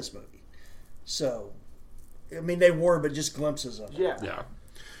even in this movie. So, I mean, they were, but just glimpses of it. Yeah. Yeah.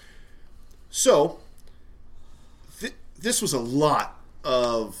 So, this was a lot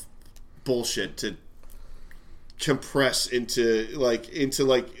of bullshit to compress into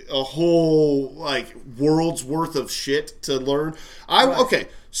a whole world's worth of shit to learn. Okay,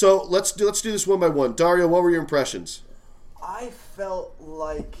 so let's do this one by one. Dario, what were your impressions? I felt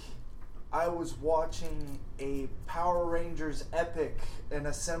like I was watching a Power Rangers epic, an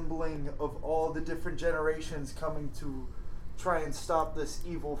assembling of all the different generations coming to try and stop this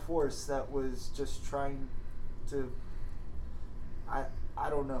evil force that was just trying to. I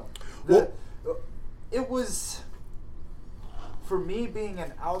don't know. It was, for me being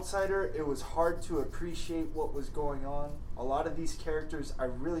an outsider, it was hard to appreciate what was going on. A lot of these characters I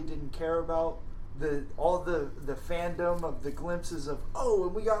really didn't care about. All the fandom of the glimpses of,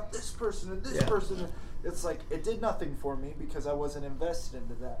 and we got this person and this person. It's like it did nothing for me because I wasn't invested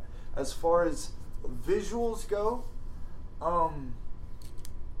into that. As far as visuals go,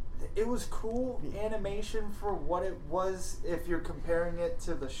 it was cool animation for what it was if you're comparing it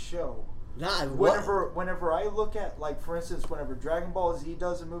to the show. Whenever I look at, like, for instance, whenever Dragon Ball Z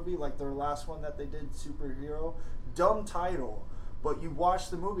does a movie, like their last one that they did, Superhero, dumb title, but you watch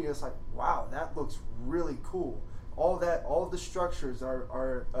the movie, it's like, wow, that looks really cool. All the structures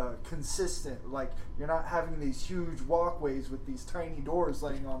are consistent. Like, you're not having these huge walkways with these tiny doors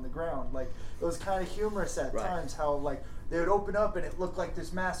laying on the ground. Like, it was kind of humorous at times how, like, they would open up and it looked like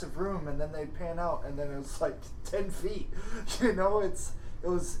this massive room, and then they'd pan out and then it was like 10 feet. You know, it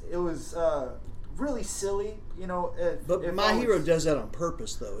was really silly, you know. But My Hero does that on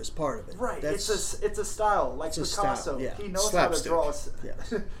purpose, though, as part of it. Right. It's a style, like Picasso. Style, yeah. He knows Slapstick. how to draw.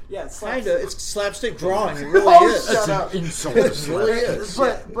 Yeah. It's Kind slapstick. of. It's slapstick drawing. It really is. Shut up. Insult. It really is.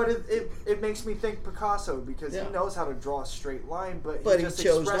 But it makes me think Picasso because Yeah. he knows how to draw a straight line, but But he he just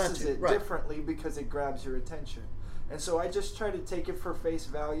chose not expresses to. it Right. differently because it grabs your attention. And so I just try to take it for face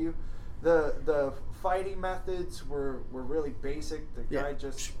value. The fighting methods were really basic. The guy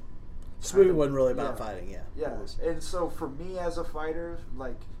just. This movie wasn't really about fighting, Yeah, It was. and so for me as a fighter,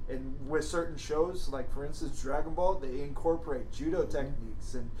 like, and with certain shows, like for instance Dragon Ball, they incorporate judo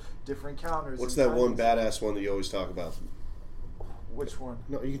techniques and different counters. What's and that one timings. badass one that you always talk about? Which one?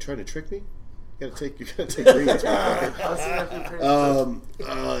 No, are you trying to trick me? You gotta take greens. I'll see if you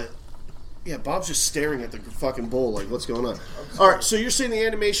can- Yeah, Bob's just staring at the fucking bowl like, what's going on? All right, so you're saying the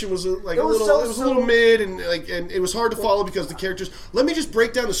animation was like a little mid, and it was hard to follow because the characters. Let me just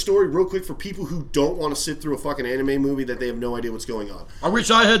break down the story real quick for people who don't want to sit through a fucking anime movie that they have no idea what's going on. I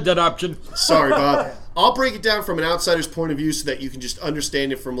wish I had that option. Sorry, Bob. I'll break it down from an outsider's point of view so that you can just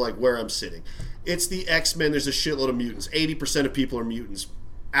understand it from like where I'm sitting. It's the X-Men. There's a shitload of mutants. 80% of people are mutants.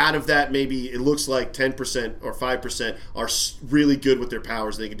 Out of that, maybe it looks like 10% or 5% are really good with their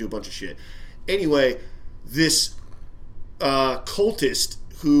powers. They can do a bunch of shit. Anyway, this cultist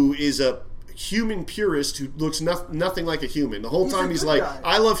who is a human purist who looks nothing like a human. The whole time he's like,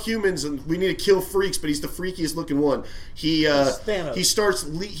 I love humans and we need to kill freaks, but he's the freakiest looking one. He starts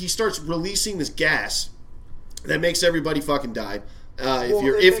releasing this gas that makes everybody fucking die.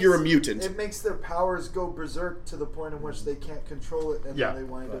 If you're a mutant, it makes their powers go berserk to the point in which they can't control it, and then they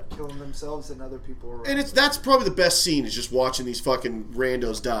wind up killing themselves and other people around. And that's probably the best scene is just watching these fucking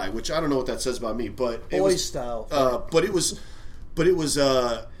randos die. Which I don't know what that says about me, but boys style. But it was.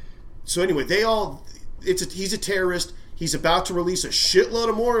 So anyway, he's a terrorist. He's about to release a shitload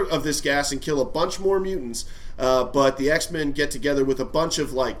of more of this gas and kill a bunch more mutants. But the X-Men get together with a bunch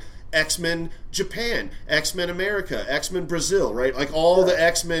of like. X-Men Japan, X-Men America, X-Men Brazil, right? Like all the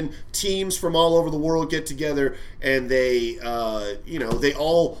X-Men teams from all over the world get together and they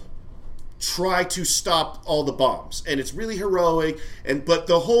all try to stop all the bombs. And it's really heroic. But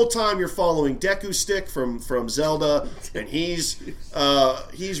the whole time you're following Deku Stick from Zelda, and he's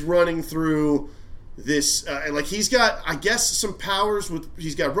running through this, like he's got, I guess, some powers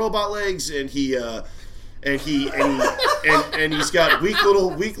he's got robot legs, and he's got weak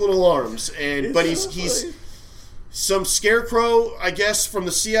little arms, but he's some scarecrow, I guess, from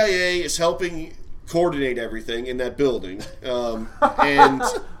the CIA is helping coordinate everything in that building, and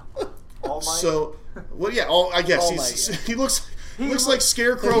so I guess he looks like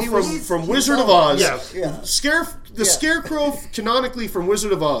Scarecrow from Wizard of Oz. Yes. Yeah. Scarecrow canonically from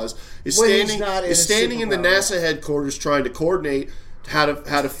Wizard of Oz is standing in the NASA headquarters trying to coordinate how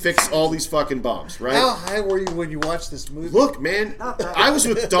to fix all these fucking bombs, right? How high were you when you watched this movie? Look, man, I was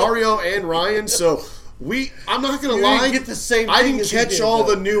with Dario and Ryan, so I'm not going to lie, didn't get the same I thing didn't as you catch did, all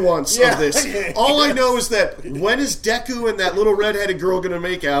though. the nuance of this. All I know is that when is Deku and that little redheaded girl going to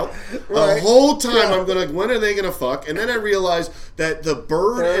make out? Right. The whole time I'm going to, when are they going to fuck? And then I realized that the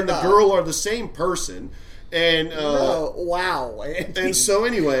bird and the girl are the same person. And wow. Andy, and so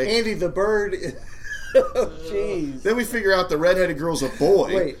anyway, Andy the bird. Oh, jeez. Then we figure out the redheaded girl's a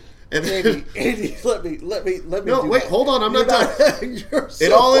boy. Wait. And Andy, let me. No, wait, hold on. I'm not done. You're so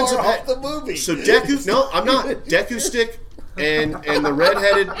It all far ends up off the movie. So Deku, no, I'm not. Deku Stick and the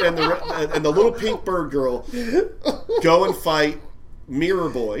redheaded and the little pink bird girl go and fight Mirror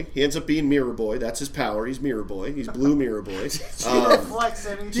Boy. He ends up being Mirror Boy. That's his power. He's Mirror Boy. He's Blue Mirror Boy.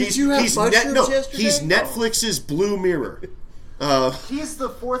 Did you have mushrooms yesterday? He's Netflix's Blue Mirror. He's the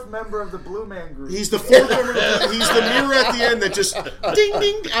fourth member of the Blue Man Group. He's the fourth member. He's the mirror at the end that just ding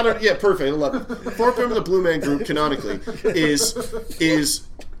ding. Perfect. I love it. Fourth member of the Blue Man Group, canonically, is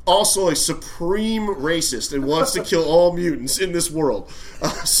also a supreme racist and wants to kill all mutants in this world.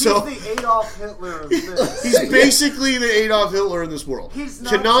 He's the Adolf Hitler of this. He's basically the Adolf Hitler in this world. He's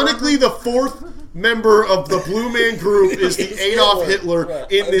not canonically the fourth member of the Blue Man Group is the Adolf Hitler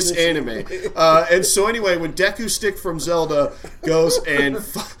in this anime. And so anyway, when Deku Stick from Zelda goes and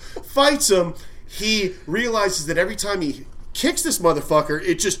fights him, he realizes that every time he kicks this motherfucker,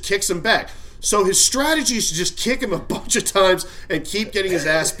 it just kicks him back. So his strategy is to just kick him a bunch of times and keep getting his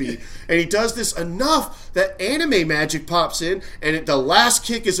ass beat. And he does this enough that anime magic pops in, and the last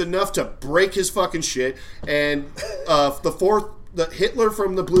kick is enough to break his fucking shit. And the Hitler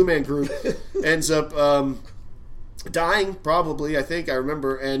from the Blue Man Group ends up dying, probably. I think I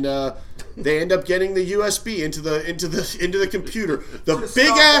remember, and they end up getting the USB into the computer, the big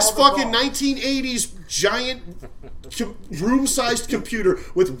ass fucking 1980s giant room-sized computer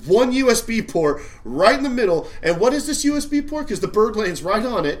with one USB port right in the middle. And what is this USB port? Because the bird lands right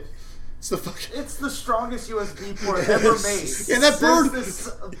on it. It's the strongest USB port ever made. Yeah, that bird. This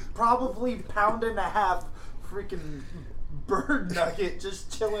probably pound and a half freaking bird nugget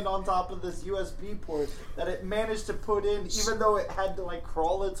just chilling on top of this USB port that it managed to put in, even though it had to like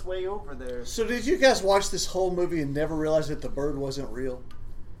crawl its way over there. So did you guys watch this whole movie and never realize that the bird wasn't real?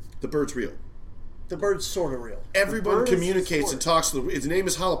 The bird's real. The bird's sort of real. Everyone communicates and talks to his name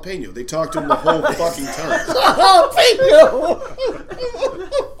is Jalapeno. They talk to him the whole fucking time. Jalapeno!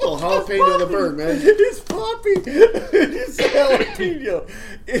 Oh, Jalapeno the bird, man. It's Poppy. It's Jalapeno.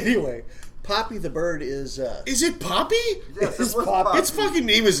 Anyway, Poppy the bird is. Is it Poppy? Yes, It's it was Poppy. Its fucking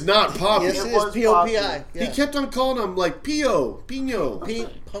name is not Poppy. Yes, It it was is P-O-P-I. He kept on calling him like Pino.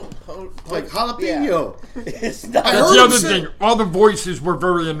 Like jalapeno. Yeah. It's not. I That's heard the him other say- thing. All the voices were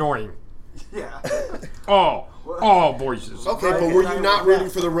very annoying. Yeah. All voices. Okay, but were you not rooting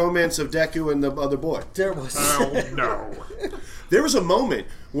for the romance of Deku and the other boy? There was. Oh, no. There was a moment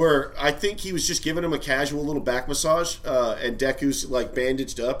where I think he was just giving him a casual little back massage, and Deku's like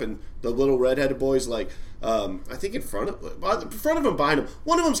bandaged up, and the little redheaded boy's like, I think in front of him, behind him.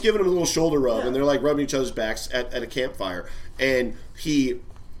 One of them's giving him a little shoulder rub, and they're like rubbing each other's backs at a campfire. And he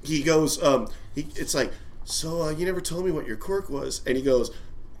goes, it's like, so you never told me what your quirk was, and he goes,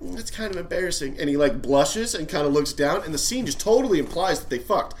 that's kind of embarrassing. And he like blushes and kind of looks down, and the scene just totally implies that they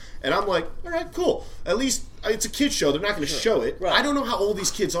fucked. And I'm like, all right, cool. At least it's a kid's show. They're not going to show it. Right. I don't know how old these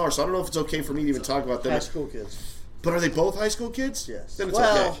kids are, so I don't know if it's okay for me to even talk about them. High school kids. But are they both high school kids? Yes. Then it's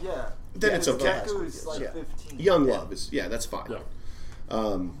Well, okay. Yeah. Then it's okay. Deku is like Yeah. 15. Young love is, yeah, that's fine. Yeah.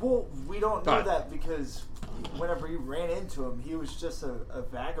 Well, we don't know Fine. that because whenever you ran into him, he was just a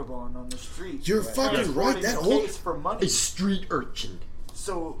vagabond on the street. You're fucking right. Transporting That old case for A money. street urchin.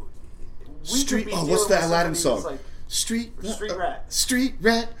 So we street. could be Oh, dealing what's that with Aladdin somebody song? who's Street Street rat. Street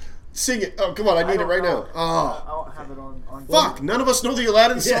rat. Sing it. Oh, come on! I need it don't right know. now. Oh, I don't have it on. fuck! None of us know the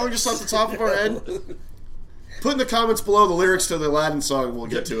Aladdin song Yeah. just off the top of our head. Put in the comments below the lyrics to the Aladdin song. We'll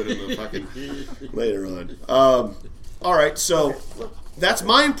get to it in the fucking later on. All right, so that's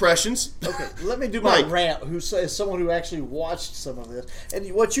my impressions. Okay, let me do my Mike. rant. Who says someone who actually watched some of this, and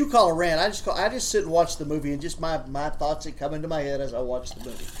what you call a rant, I just sit and watch the movie, and just my thoughts that come into my head as I watch the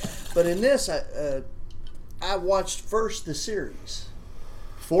movie. But in this, I watched first the series,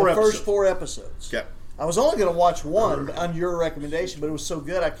 first 4 episodes. Yeah. I was only going to watch one on your recommendation, but it was so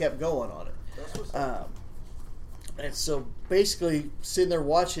good I kept going on it. And so basically, sitting there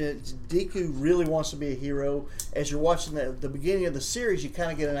watching it, Deku really wants to be a hero. As you're watching the beginning of the series, you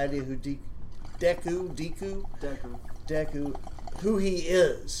kind of get an idea who Deku, who he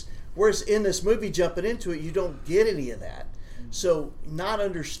is. Whereas in this movie, jumping into it, you don't get any of that. So not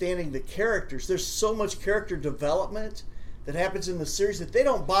understanding the characters, there's so much character development that happens in the series that they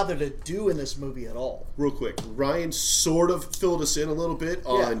don't bother to do in this movie at all. Real quick, Ryan sort of filled us in a little bit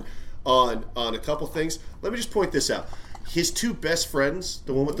on a couple things. Let me just point this out. His 2 best friends,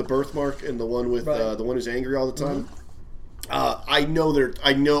 the one with the birthmark and the one with Right. the one who's angry all the time. I know,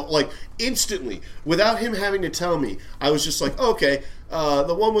 like instantly, without him having to tell me, I was just like, okay,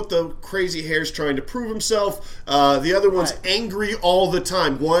 the one with the crazy hair is trying to prove himself. The other one's Right. angry all the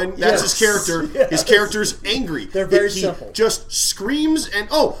time. That's his Yes. character. Yes. His character's angry. They're very He simple. just screams and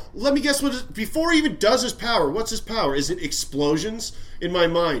let me guess before he even does his power. What's his power? Is it explosions? In my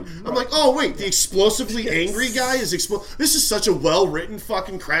mind, I'm like, oh wait, the explosively angry guy is This is such a well-written,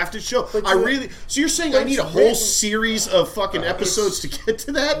 fucking crafted show. So you're saying I need a whole series of fucking episodes to get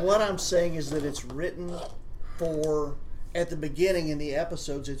to that? What I'm saying is that it's written for, at the beginning in the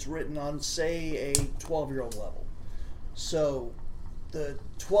episodes, it's written on, say, a 12-year-old level. So the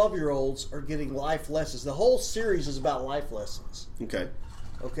 12-year-olds are getting life lessons. The whole series is about life lessons. Okay.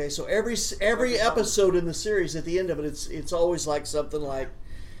 Okay, so every episode in the series, at the end of it, it's always like something like,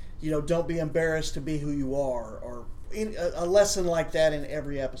 don't be embarrassed to be who you are, or a lesson like that in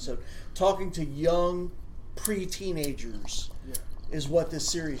every episode. Talking to young pre-teenagers is what this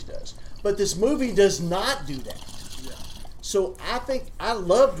series does. But this movie does not do that. Yeah. So I think I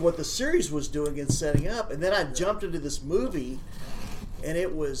loved what the series was doing and setting up, and then I jumped into this movie, and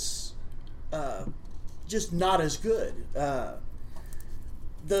it was just not as good.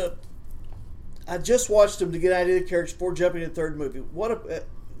 I just watched them to get an idea of the characters before jumping into the third movie.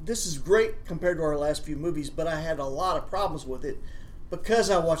 This is great compared to our last few movies, but I had a lot of problems with it because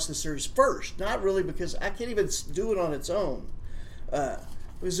I watched the series first. Not really because I can't even do it on its own.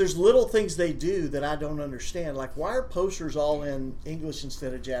 Because there's little things they do that I don't understand. Like, why are posters all in English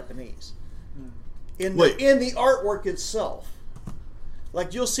instead of Japanese? In the artwork itself.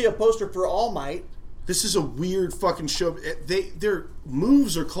 Like, you'll see a poster for All Might. This is a weird fucking show. Their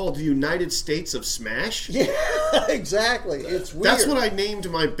moves are called the United States of Smash. Yeah, exactly. It's weird. That's what I named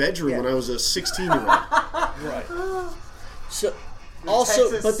my bedroom when I was a 16-year-old. Right. So, also,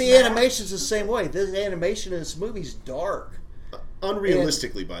 Texas but the Smash. animation's the same way. The animation in this movie's dark.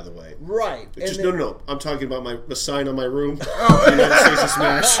 Unrealistically, by the way. Right. Just And then- no. I'm talking about the sign on my room. United States of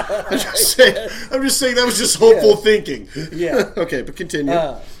Smash. I'm just saying that was just hopeful thinking. Yeah. Okay, but continue.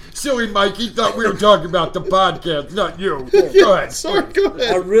 Silly Mike, he thought we were talking about the podcast, not you. Go ahead. Sorry, go I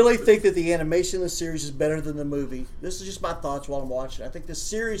ahead. really think that the animation in the series is better than the movie. This is just my thoughts while I'm watching. I think the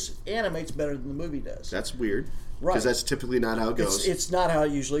series animates better than the movie does. That's weird. Right. Because that's typically not how it goes. It's not how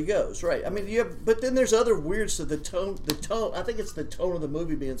it usually goes, right? I mean, but then there's other weird stuff. The tone. I think it's the tone of the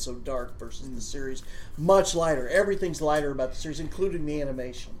movie being so dark versus the series much lighter. Everything's lighter about the series, including the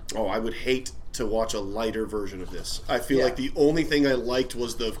animation. Oh, I would hate to watch a lighter version of this. I feel like the only thing I liked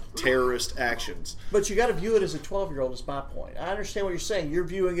was the terrorist actions. But you got to view it as a 12-year-old. Is my point. I understand what you're saying. You're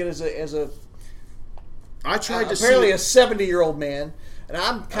viewing it as a. I tried to apparently see a 70-year-old man. And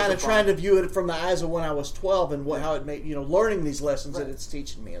I'm kind of trying to view it from the eyes of when I was 12 and how it made, learning these lessons that it's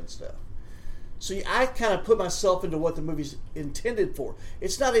teaching me and stuff. So I kind of put myself into what the movie's intended for.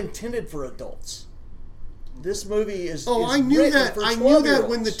 It's not intended for adults. This movie is. I knew that. I knew that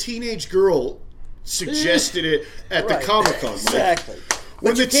when the teenage girl suggested it at the Comic-Con. Exactly.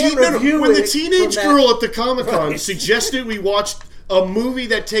 When the teenage girl at the Comic-Con suggested we watch a movie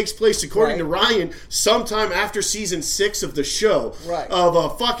that takes place, according to Ryan, sometime after season 6 of the show, of a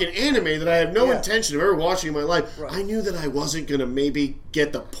fucking anime that I have no intention of ever watching in my life, I knew that I wasn't going to maybe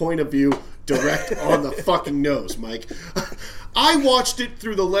get the point of view direct on the fucking nose, Mike. I watched it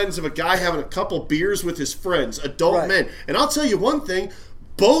through the lens of a guy having a couple beers with his friends, adult men. And I'll tell you one thing,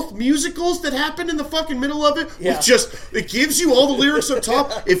 both musicals that happened in the fucking middle of it, it gives you all the lyrics up top.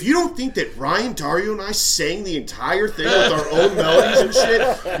 If you don't think that Ryan, Dario, and I sang the entire thing with our own melodies and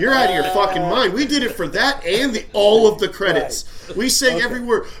shit, you're out of your fucking mind. We did it for that and all of the credits. We sang every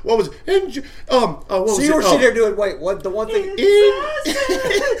word. What was it? What was so it? You were sitting there doing, the one thing...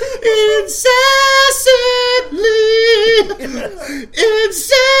 Incessantly.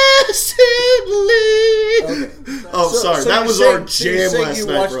 Oh, sorry. That was our jam last you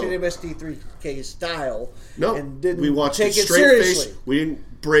night, watched bro. it MST3K style. No, and didn't we watched take it straight seriously. face. We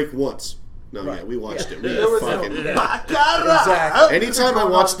didn't break once. No, we watched it. We fucking... Exactly. Anytime I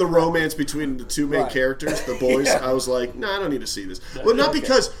watched the romance between the two main characters, the boys, I was like, I don't need to see this. But not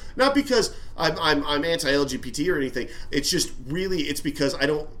because I'm anti-LGBT or anything. It's just really, it's because I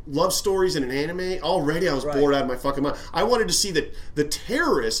don't love stories in an anime. Already I was bored out of my fucking mind. I wanted to see the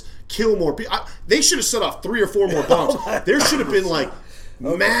terrorists kill more people. They should have set off 3 or 4 more bombs. There should have been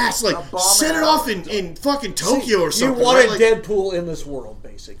mass, set it off in fucking Tokyo or something. You wanted Deadpool in this world,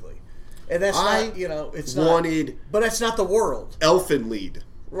 basically. And that's not, it's not. But that's not the world. Elfenlied.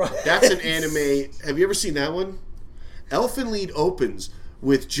 Right. That's an anime. Have you ever seen that one? Elfenlied opens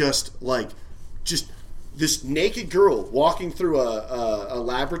with just this naked girl walking through a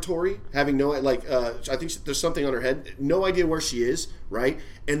laboratory, having no, I think there's something on her head, no idea where she is, right?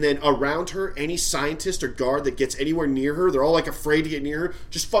 And then around her, any scientist or guard that gets anywhere near her, they're all afraid to get near her,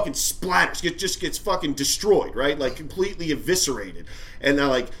 just fucking splatters, just gets fucking destroyed, right? Completely eviscerated. And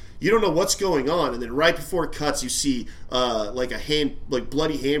they're you don't know what's going on, and then right before it cuts, you see a hand,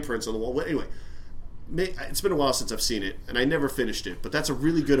 bloody handprints on the wall. Anyway, it's been a while since I've seen it, and I never finished it. But that's a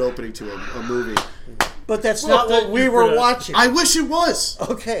really good opening to a movie. But that's not what we were watching. I wish it was.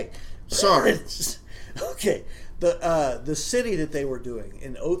 Okay, sorry. Okay, the city that they were doing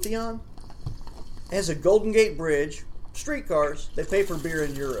in Otheon has a Golden Gate Bridge, streetcars. They pay for beer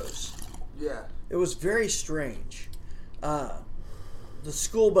in euros. Yeah, it was very strange. The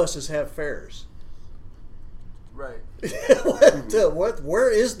school buses have fares. Right. What?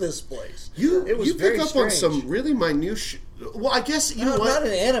 Where is this place? You pick up on some really minute. Well, I guess you know what? Not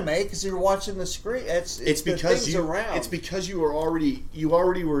an anime because you're watching the screen. It's because you. Around. It's because you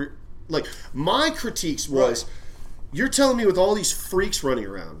already were my critiques was. Right. You're telling me with all these freaks running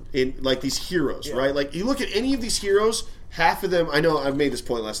around in these heroes, right? You look at any of these heroes, half of them. I know I've made this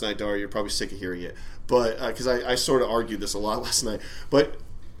point last night, Dario. You're probably sick of hearing it, but because I sort of argued this a lot last night. But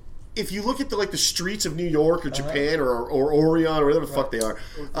if you look at the streets of New York or Japan or Orion or whatever the fuck they are,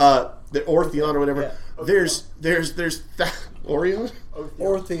 the Ortheon or whatever, there's Orion?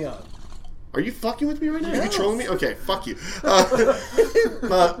 Ortheon. Are you fucking with me right now? Are you trolling me? Okay, fuck you.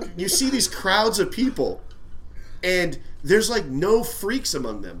 You see these crowds of people. And there's no freaks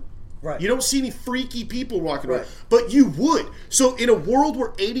among them. Right. You don't see any freaky people walking around. But you would. So in a world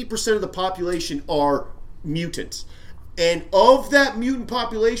where 80% of the population are mutants, and of that mutant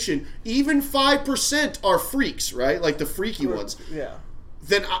population, even 5% are freaks, right? The freaky ones. Yeah.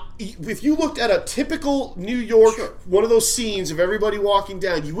 Then if you looked at a typical New York, one of those scenes of everybody walking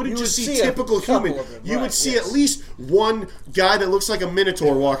down, you wouldn't just see typical human. You would see at least one guy that looks like a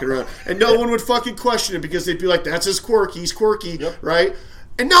minotaur walking around. And no one would fucking question it because they'd be like, that's his quirk, he's quirky, right?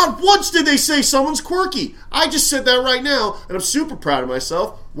 And not once did they say someone's quirky. I just said that right now, and I'm super proud of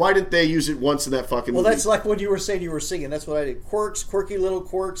myself. Why didn't they use it once in that fucking movie? Well, that's like when you were saying you were singing. That's what I did. Quirks, quirky little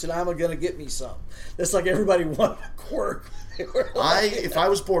quirks, and I'm going to get me some. That's like everybody wanted a quirk. If I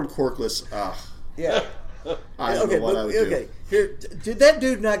was born quirkless, yeah. I don't know what I would do. Okay, here, did that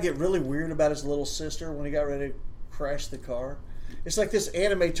dude not get really weird about his little sister when he got ready to crash the car. It's like this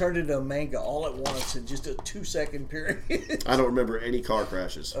anime turned into a manga all at once in just a 2-second period. I don't remember any car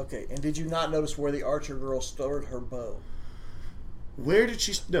crashes. Okay, and did you not notice where the Archer girl stored her bow? Where did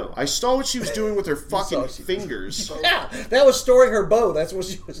she... No, I saw what she was doing with her fucking fingers. Yeah, that was storing her bow. That's what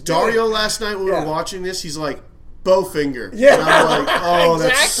she was doing. Dario last night when we were watching this, he's like, bow finger. Yeah. And I'm like, oh, Exactly.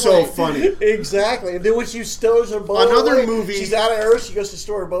 that's so funny. Exactly. And then when she stows her bow Another away, movie- she's out of Earth, she goes to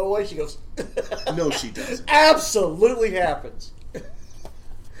store her bow away, she goes... No, she doesn't. Absolutely happens.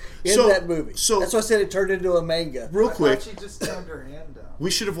 In So- that movie. so- That's why I said it turned into a manga. Real I quick, thought she just turned her hand down.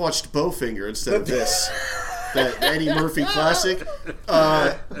 we should have watched Bowfinger instead of this. That Eddie Murphy classic.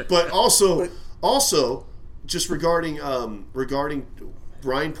 But also, just regarding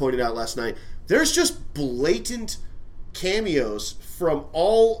Brian pointed out last night, there's just blatant cameos from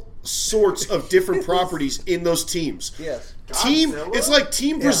all sorts of different properties in those teams. Yes. Godzilla? It's like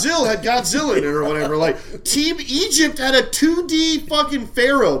Team Brazil had Godzilla in it or whatever. Like Team Egypt had a 2D fucking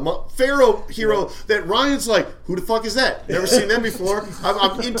Pharaoh hero that Ryan's like, who the fuck is that? Never seen them before.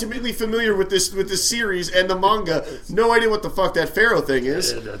 I'm intimately familiar with this series and the manga. No idea what the fuck that Pharaoh thing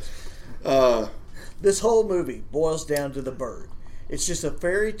is. This whole movie boils down to the bird. It's just a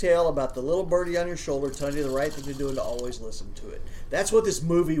fairy tale about the little birdie on your shoulder telling you the right thing to do and to always listen to it. That's what this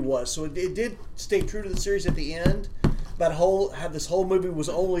movie was. So it did stay true to the series at the end, but how this whole movie was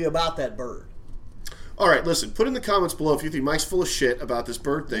only about that bird. All right, listen, put in the comments below if you think Mike's full of shit about this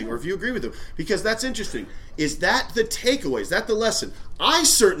bird thing or if you agree with him, because that's interesting. Is that the takeaway? Is that the lesson? I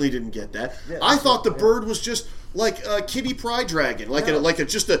certainly didn't get that. Yeah, I thought the bird was just like a Kitty Pryde dragon.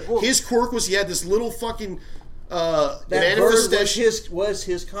 His quirk was he had this little fucking... That bird was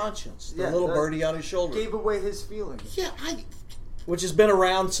his conscience. The little birdie on his shoulder. Gave away his feelings. Yeah, Which has been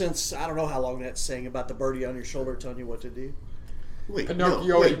around since, I don't know how long that's saying about the birdie on your shoulder telling you what to do. Wait,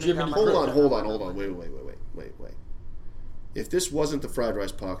 Pinocchio and Jiminy hold Cricket. on. Wait. If this wasn't the Fried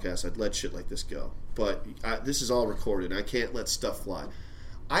Rice Podcast, I'd let shit like this go. But this is all recorded. I can't let stuff fly.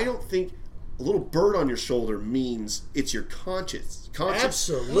 I don't think a little bird on your shoulder means it's your conscience.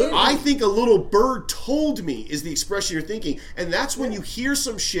 Absolutely. I think a little bird told me is the expression you're thinking, and that's when you hear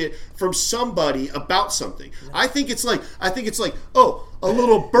some shit from somebody about something. I think it's like, oh, a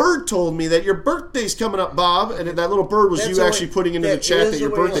little bird told me that your birthday's coming up, Bob, and that little bird was That's you the way- actually putting into the that chat is that your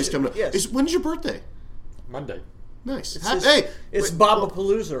the way it birthday's is. coming up. Yes. When's your birthday? Monday. Nice. It's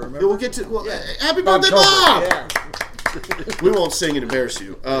Bobapalooza, remember? We'll get to happy birthday, Bob. Yeah. We won't sing and embarrass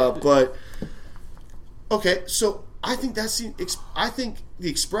you, but okay. So I think the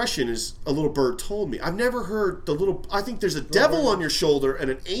expression is a little bird told me. I've never heard the little. I think there's a devil on your shoulder and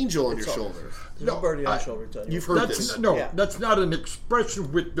an angel on your shoulder. There's a birdie on your shoulder telling you. You've heard this. That's not an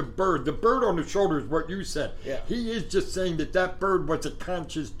expression with the bird. The bird on the shoulder is what you said. Yeah. He is just saying that bird was a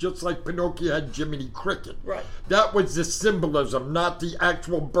conscious, just like Pinocchio had Jiminy Cricket. Right. That was the symbolism, not the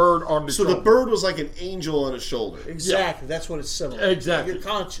actual bird on the So shoulder. the bird was like an angel on his shoulder. Exactly. That's what it's similar. Exactly. Your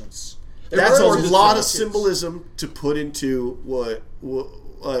conscience. That's a bird is lot of conscience. symbolism to put into what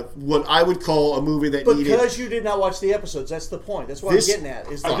I would call a movie that needed. Because you did not watch the episodes. That's the point. That's what This- I'm getting at.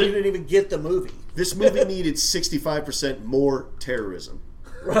 Is that I you think- didn't even get the movie. This movie needed 65% more terrorism.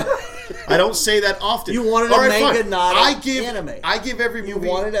 I don't say that often. You wanted All a right, manga, fine. not I an give, anime. I give every You movie.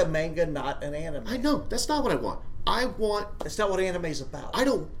 wanted a manga, not an anime. I know that's not what I want. That's not what anime is about. I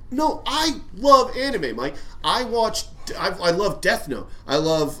don't. No, I love anime, Mike. I love Death Note. I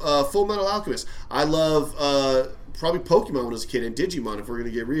love Full Metal Alchemist. I love probably Pokemon when I was a kid and Digimon. If we're gonna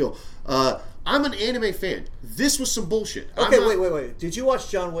get real, I'm an anime fan. This was some bullshit. Okay, wait. Did you watch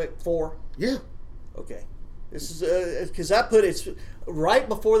John Wick 4? Yeah. Okay. This is because it's right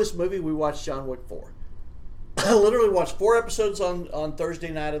before this movie. We watched John Wick 4. I literally watched 4 episodes on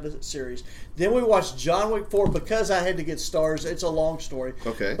Thursday night of the series. Then we watched John Wick 4 because I had to get stars. It's a long story.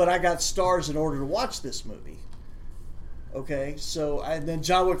 Okay. But I got stars in order to watch this movie. Okay, so then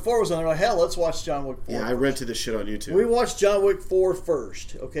John Wick 4 was on there. Hell, let's watch John Wick 4. Yeah, I rented this shit on YouTube. We watched John Wick 4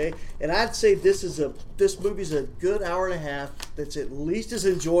 first, okay? And I'd say this movie's a good hour and a half that's at least as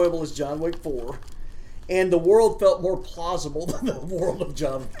enjoyable as John Wick 4. And the world felt more plausible than the world of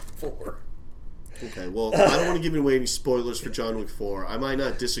John Wick 4. Okay, well, I don't want to give away any spoilers for John Wick 4. I might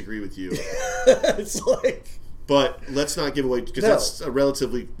not disagree with you. It's like... But let's not give away, because that's a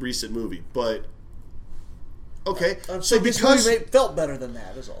relatively recent movie. But, okay. So this movie felt better than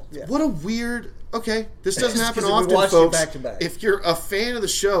that, is all. Yeah. What a weird... Okay, this doesn't It's happen 'cause we often, watched it folks. back to back. If you're a fan of the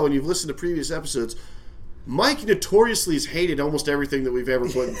show and you've listened to previous episodes, Mike notoriously has hated almost everything that we've ever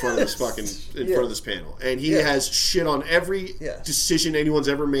put in front of this front of this panel, and he has shit on every decision anyone's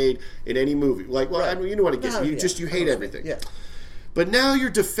ever made in any movie. Like, well, I mean, you know what it gets. You hate everything. Yeah. But now you're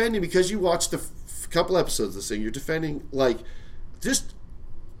defending because you watched the couple episodes of this thing, you're defending like just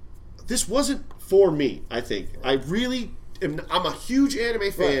this wasn't for me. I think I really am. I'm a huge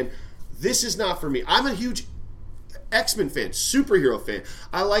anime fan. Right. This is not for me. I'm a huge X-Men fan, superhero fan.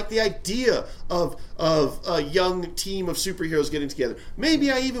 I like the idea of a young team of superheroes getting together.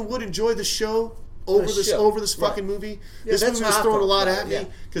 Maybe I even would enjoy the show over this fucking movie. Yeah, this movie was throwing a lot at me yeah.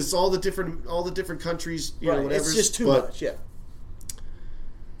 because it's all the different countries, you know, whatever. It's just too much. Yeah.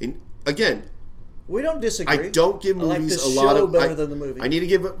 Again, we don't disagree. I don't give movies I like the a lot show of better than the movie. I need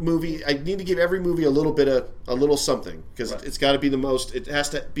to give every movie a little something because it's got to be the most. It has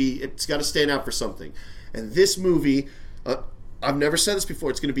to be. It's got to stand out for something. And this movie, I've never said this before.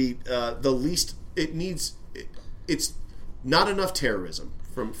 It's going to be the least. It needs. It's not enough terrorism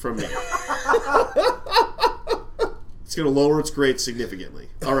from me. It's going to lower its grade significantly.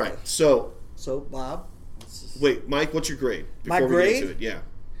 All right, so Bob. Wait, Mike, what's your grade? My we grade? get into it, yeah.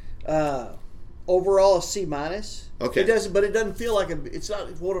 Overall, a C-. Okay. It doesn't feel like it's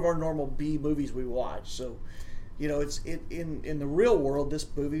not one of our normal B movies we watch. So, you know, in the real world, this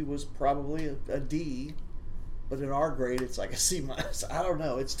movie was probably a D, but in our grade, it's like a C-. I don't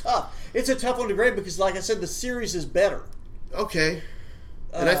know. It's tough. It's a tough one to grade because, like I said, the series is better. Okay.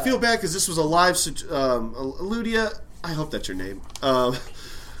 And I feel bad because this was a live. Ludia, I hope that's your name.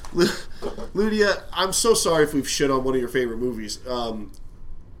 Ludia, I'm so sorry if we've shit on one of your favorite movies.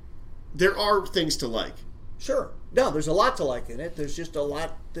 There are things to like. Sure. No, there's a lot to like in it. There's just a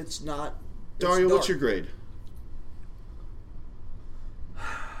lot that's not. Dario, what's your grade?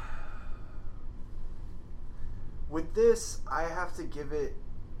 With this, I have to give it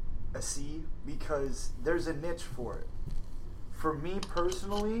a C because there's a niche for it. For me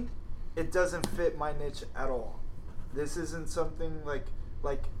personally, it doesn't fit my niche at all. This isn't something like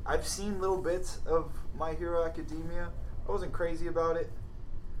I've seen little bits of My Hero Academia. I wasn't crazy about it.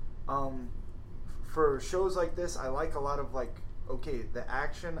 For shows like this, I like a lot of the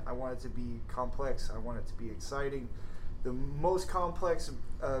action. I want it to be complex. I want it to be exciting. The most complex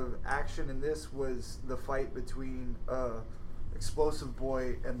action in this was the fight between Explosive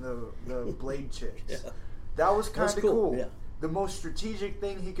Boy and the Blade Chicks. Yeah. That was kind of cool. Yeah. The most strategic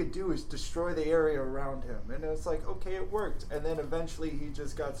thing he could do is destroy the area around him. And it's like, okay, it worked. And then eventually he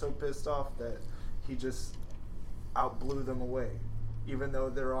just got so pissed off that he just outblew them away. Even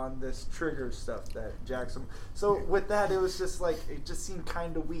though they're on this trigger stuff that Jackson... So with that, it was just like, it just seemed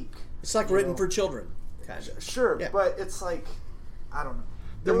kind of weak. It's like written for children, kind of. Sure, yeah. But it's like, I don't know.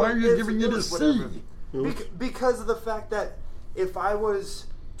 Then why are you giving it a C? Because of the fact that if I was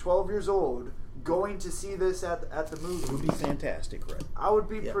 12 years old... going to see this at the movie would be fantastic, right? I would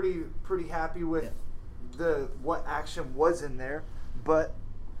be pretty happy with what action was in there, but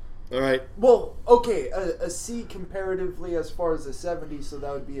all right. Well, okay, a C comparatively as far as the 70s, so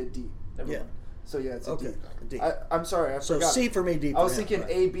that would be a D. Yeah. So yeah, it's a D. D. I'm sorry, I forgot. So C for me, D. For I was thinking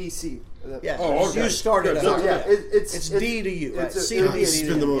A, B, C. Yeah. Oh, okay. You started out. No, yeah. It's D to you. Right? C to me. This has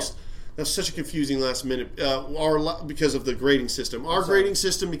been the most. That's such a confusing last minute. Because of the grading system. Our grading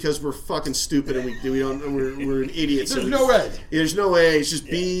system, because we're fucking stupid and we don't. We're an idiot. There's no A. There's no A. It's just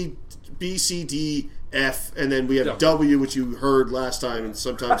B, C, D, F, and then we have W, which you heard last time. And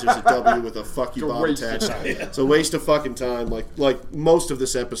sometimes there's a W with a fuck you Bob attached. It's a waste of fucking time, like most of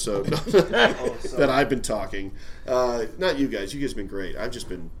this episode that I've been talking. Not you guys. You guys have been great. I've just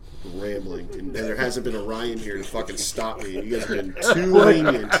been rambling, and there hasn't been a Ryan here to fucking stop me. You guys have been too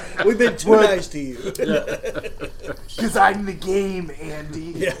lenient. We've been too nice to you. Because I'm the game,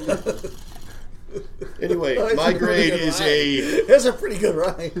 Andy. Yeah. Anyway, my grade is That's a pretty good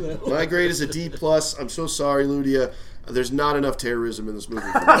Ryan. My grade is a D+. I'm so sorry, Ludia. There's not enough terrorism in this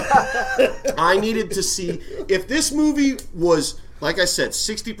movie for me. I needed to see if this movie was, like I said,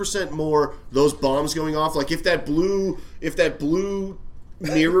 60% more those bombs going off. Like if that blue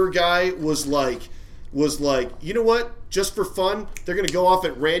mirror guy was like, you know what? Just for fun, they're going to go off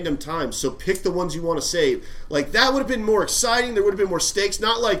at random times. So pick the ones you want to save. Like that would have been more exciting. There would have been more stakes.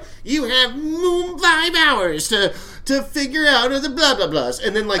 Not like you have 5 hours to figure out the blah blah blahs,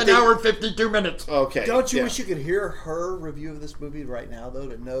 and then like an hour 52 minutes. Okay. Don't you wish you could hear her review of this movie right now, though,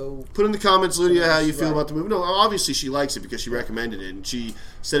 to know? Put in the comments, Lydia, how you feel about the movie. No, obviously she likes it because she recommended it and she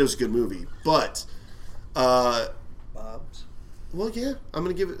said it was a good movie. But, Bob's. Well, yeah, I'm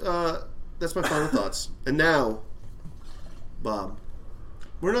gonna give it. That's my final thoughts. And now, Bob,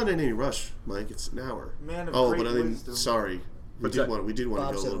 we're not in any rush, Mike. It's an hour. Man of great wisdom. Sorry, we did want to go a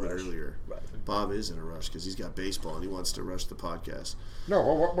little bit rush. earlier. Right. Bob is in a rush because he's got baseball and he wants to rush the podcast. No,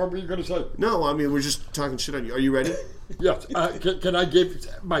 what were you going to say? No, I mean we're just talking shit on you. Are you ready? Yes. Can I give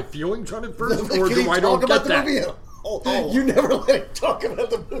my feelings on it first, Can or you do I talk don't about get the that? movie? You never let him talk about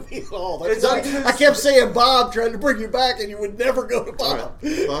the movie at all. It's because- I kept saying Bob, trying to bring you back, and you would never go to Bob.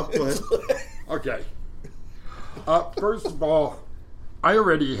 Right. Bob, go ahead. Okay. First of all, I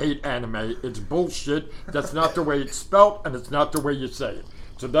already hate anime. It's bullshit. That's not the way it's spelt, and it's not the way you say it.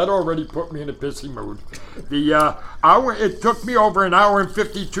 So that already put me in a pissy mood. It took me over an hour and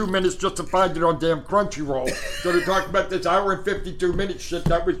 52 minutes just to find it on damn Crunchyroll. So to talk about this hour and 52 minute shit,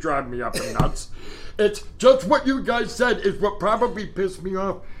 that was driving me up and nuts. It's just what you guys said is what probably pissed me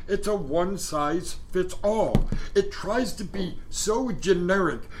off. It's a one size fits all. It tries to be so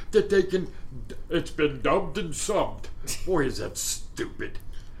generic that they can. It's been dubbed and subbed. Boy, is that stupid.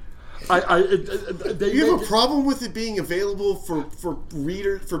 You have a problem with it being available for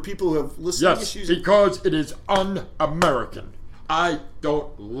readers, for people who have listening Yes, issues? because it is un-American. I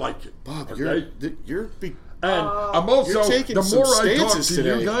don't like it. Bob, okay? you're And I'm also, You're taking the more some I talk to stances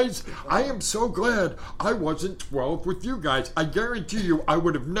today. you guys, I am so glad I wasn't 12 with you guys. I guarantee you I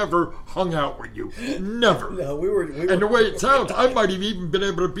would have never hung out with you. Never. No, we were. And the way it sounds, I might have even been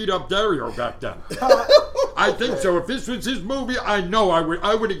able to beat up Dario back then. I think so. If this was his movie, I know I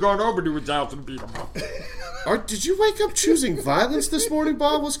would have gone over to his house and beat him up. Did you wake up choosing violence this morning,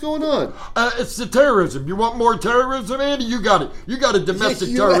 Bob? What's going on? It's the terrorism. You want more terrorism, Andy? You got it. You got a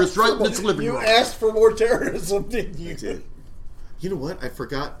domestic terrorist right in this living room. You asked for more terrorism, didn't you? I did. You know what? I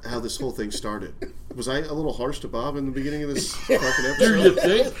forgot how this whole thing started. Was I a little harsh to Bob in the beginning of this fucking episode? Do you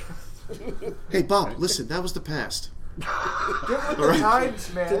think? Hey, Bob, listen, that was the past. Get with the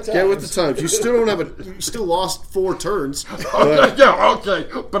times, man. Get with the times. You still don't have you still lost 4 turns. Okay, yeah, okay.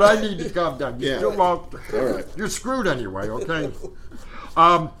 But I need to calm down. You Yeah. still lost. All right. You're screwed anyway, okay?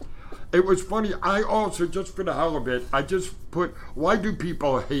 It was funny. I also, just for the hell of it, I just put, why do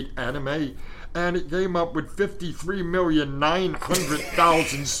people hate anime? And it came up with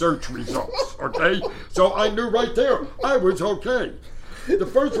 53,900,000 search results, okay? So I knew right there I was okay. The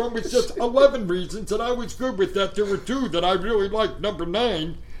first one was just 11 reasons, and I was good with that. There were 2 that I really liked. Number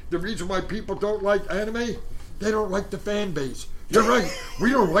 9, the reason why people don't like anime, they don't like the fan base. You're right.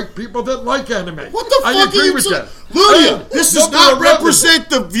 We don't like people that like anime. What the I fuck agree are you with saying? that. Lydia, And this does number not 11 represent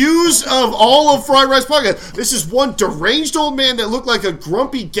the views of all of Fried Rice Podcast. This is one deranged old man that looked like a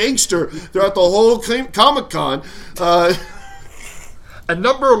grumpy gangster throughout the whole Comic-Con. And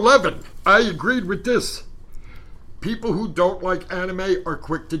number 11, I agreed with this. People who don't like anime are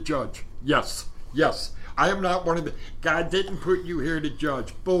quick to judge. Yes. I am not one of the... God didn't put you here to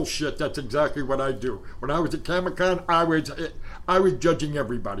judge. Bullshit, that's exactly what I do. When I was at Comic-Con, I was judging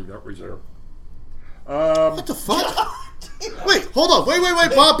everybody that was there. What the fuck? Wait, hold on. Wait.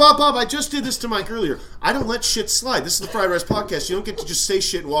 Bob. I just did this to Mike earlier. I don't let shit slide. This is the Fried Rice Podcast. You don't get to just say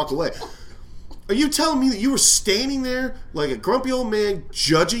shit and walk away. Are you telling me that you were standing there like a grumpy old man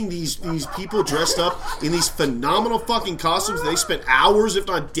judging these people dressed up in these phenomenal fucking costumes they spent hours, if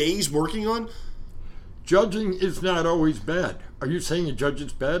not days, working on? Judging is not always bad. Are you saying a judge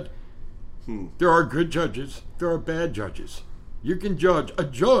is bad? There are good judges. There are bad judges. You can judge. A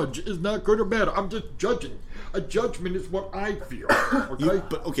judge is not good or bad. I'm just judging. A judgment is what I feel.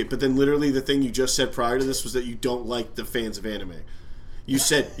 Okay? But then literally the thing you just said prior to this was that you don't like the fans of anime. You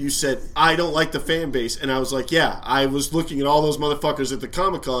said I don't like the fan base, and I was like, yeah, I was looking at all those motherfuckers at the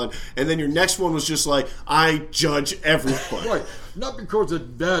Comic-Con, and then your next one was just like, I judge everyone. Right. Not because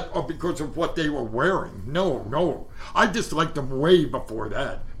of that or because of what they were wearing. No. I disliked them way before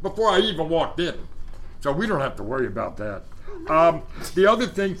that. Before I even walked in. So we don't have to worry about that. The other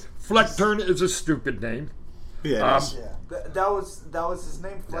thing, Fleckturn is a stupid name. Yeah, it is. That was his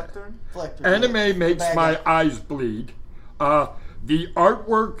name, Fleckturn? Anime makes my eyes bleed. The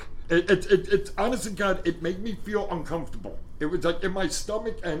artwork, it's honest to God, it made me feel uncomfortable. It was like in my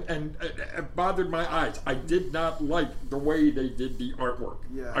stomach and it bothered my eyes. I did not like the way they did the artwork.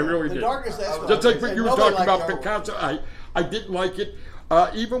 Yeah. I really The did. darkest aspect. Just like what And you were nobody talking liked about the artwork. Picasso, I didn't like it.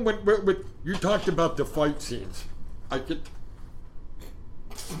 Even when you talked about the fight scenes, I could.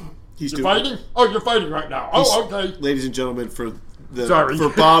 He's You're doing fighting? Oh, you're fighting right now. Oh, okay. Ladies and gentlemen, for Sorry.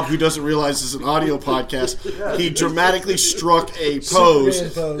 Bob, who doesn't realize this is an audio podcast, he dramatically struck a pose,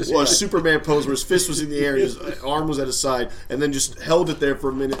 a Superman pose, where his fist was in the air, his arm was at his side, and then just held it there for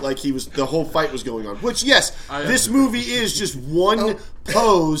a minute, like the whole fight was going on. Which, yes, this movie is just one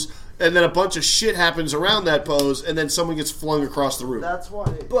pose, and then a bunch of shit happens around that pose, and then someone gets flung across the room. That's why.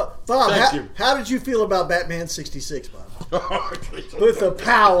 But Bob, Thank you. how did you feel about Batman '66, Bob? With the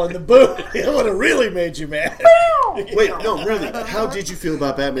pow and the boom, it would have really made you mad. Wait, no, really. How did you feel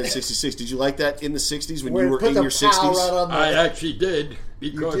about Batman '66? Did you like that in the '60s when Where you it were put in the your pow '60s? right on the- I actually did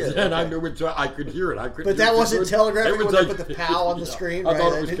because You did, then I okay. knew it. I could hear it. I could. But that wasn't telegraphic when they put the pow on the Yeah. screen. I right?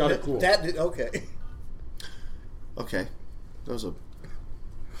 thought it was kind of cool. That did, okay. Okay. That was a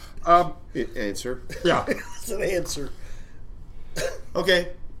answer. Yeah. It's an answer. Okay.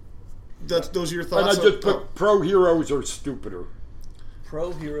 Those are your And thoughts? I just put pro heroes are stupider.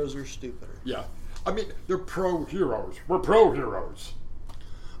 Pro heroes are stupider. Yeah. I mean, they're pro heroes. We're pro heroes.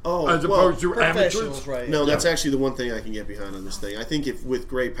 Oh, As well, opposed to Professionals, amateurs. right? no, that's actually the one thing I can get behind on this thing. I think if with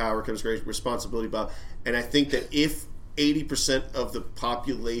great power comes great responsibility, Bob. And I think that if 80% of the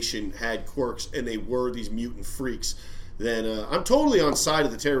population had quirks and they were these mutant freaks, then I'm totally on side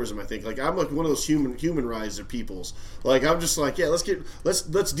of the terrorism. I think, like, I'm like one of those human riser peoples. Like, I'm just like, yeah,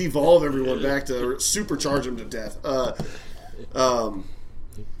 let's devolve everyone back to supercharge them to death.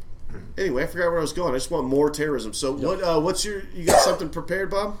 Anyway, I forgot where I was going. I just want more terrorism. So what's you got something prepared,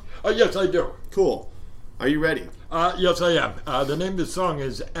 Bob? Yes, I do. Cool. Are you ready? Yes, I am. The name of the song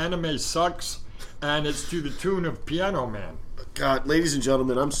is Anime Sucks, and it's to the tune of Piano Man. God, ladies and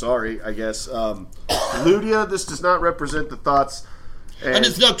gentlemen, I'm sorry, I guess. Ludia, this does not represent the thoughts. And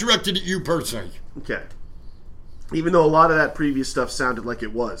it's not directed at you personally. Okay. Even though a lot of that previous stuff sounded like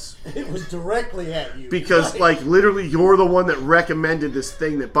it was. It was directly at you. Because, like, literally, you're the one that recommended this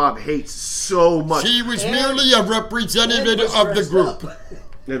thing that Bob hates so much. She was merely a representative of the group.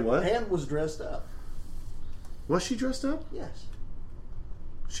 And what? Anne was dressed up. Was she dressed up? Yes.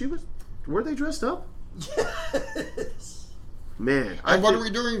 She was. Were they dressed up? Yes. Man. And what are we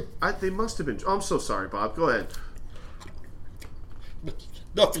doing? They must have been. Oh, I'm so sorry, Bob. Go ahead.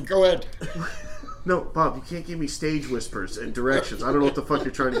 Nothing, go ahead. No, Bob, you can't give me stage whispers and directions. I don't know what the fuck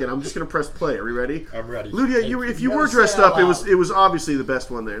you're trying to get. I'm just going to press play. Are we ready? I'm ready. Ludia, if you were gotta dressed say it up, out loud. it was obviously the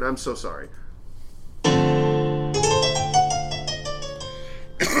best one there, and I'm so sorry.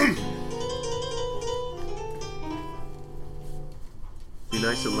 Be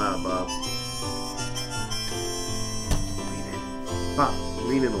nice and loud, Bob. Lean in. Bob,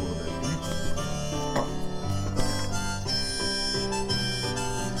 lean in a little bit.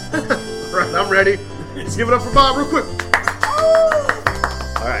 All right, I'm ready. Let's give it up for Bob real quick.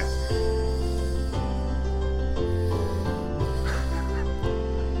 All right.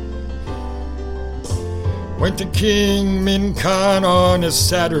 Went to King Min Khan on a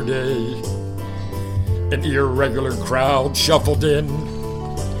Saturday. An irregular crowd shuffled in.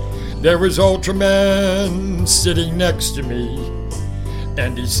 There was Ultraman sitting next to me,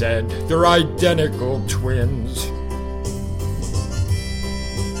 and he said they're identical twins.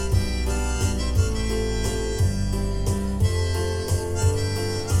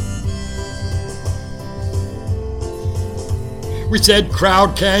 We said,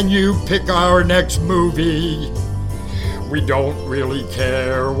 crowd, can you pick our next movie? We don't really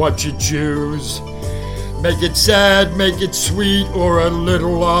care what you choose. Make it sad, make it sweet, or a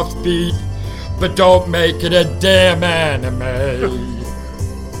little offbeat, but don't make it a damn anime.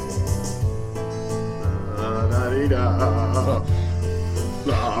 La-da-dee-da.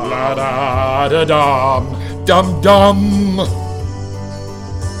 La da da dum, dum dum.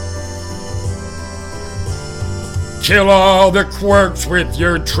 Kill all the quirks with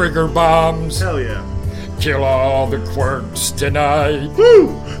your trigger bombs. Hell yeah. Kill all the quirks tonight.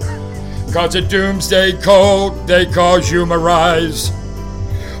 Woo! Cause a doomsday cult they call Humorize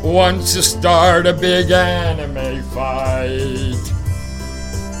wants to start a big anime fight.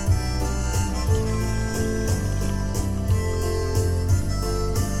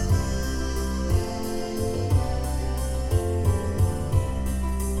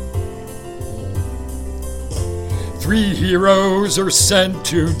 Three heroes are sent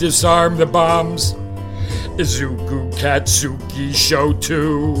to disarm the bombs. Izuku Katsuki show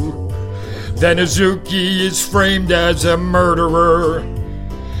 2. Then Izuki is framed as a murderer.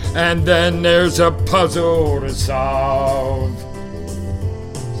 And then there's a puzzle to solve.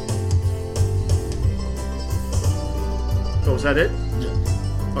 Oh, is that it? Yeah.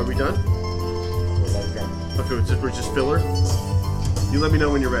 Are we done? Okay, we're just filler. You let me know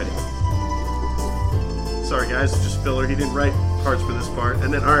when you're ready. Sorry guys, it's just filler. He didn't write parts for this part.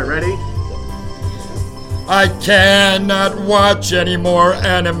 And then, alright, ready? I cannot watch any more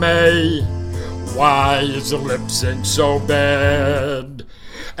anime. Why is the lip sync so bad?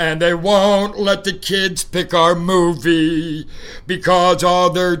 And they won't let the kids pick our movie because all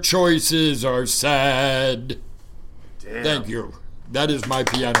their choices are sad. Damn. Thank you. That is my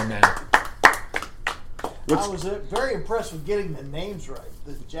Piano Man. I was very impressed with getting the names right,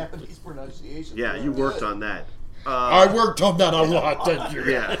 the Japanese pronunciation. Yeah, you worked on that. I worked on that a lot, thank you.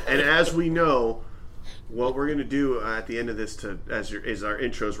 Yeah, and as we know, what we're gonna do at the end of this, is our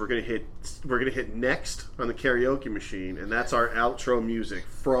intros. We're gonna hit next on the karaoke machine, and that's our outro music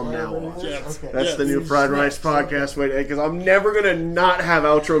from now on. Yes. Okay. That's the new Fried Rice podcast. Wait, because I'm never gonna not have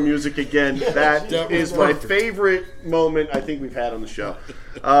outro music again. That is my favorite moment I think we've had on the show.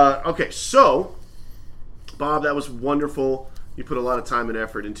 Okay, so Bob, that was wonderful. You put a lot of time and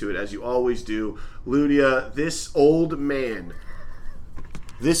effort into it, as you always do. Ludia, this old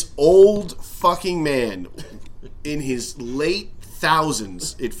fucking man, in his late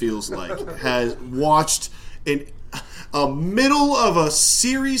thousands, it feels like, has watched a middle of a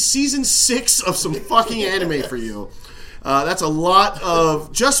series, season 6 of some fucking anime for you. That's a lot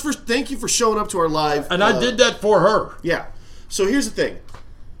of thank you for showing up to our live. And I did that for her. Yeah. So here's the thing.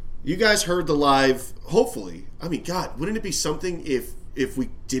 You guys heard the live, hopefully. I mean, God, wouldn't it be something if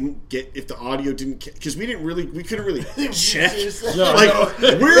the audio didn't, because we couldn't really check.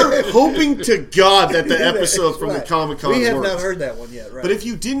 We're hoping to God that the episode from the Comic-Con we have works. not heard that one yet, right? But if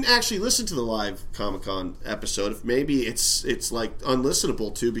you didn't actually listen to the live Comic-Con episode, if maybe it's like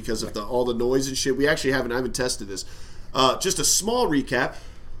unlistenable too because of all the noise and shit. I haven't tested this. Just a small recap.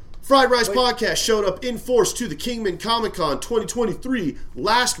 Fried Rice Podcast showed up in force to the Kingman Comic-Con 2023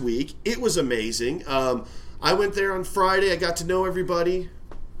 last week. It was amazing. I went there on Friday. I got to know everybody.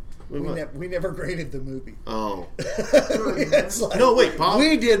 We never graded the movie. Oh. No, wait, Bob.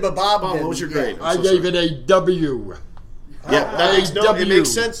 We did, but Bob didn't. What was your grade? I gave it a W. Yeah, it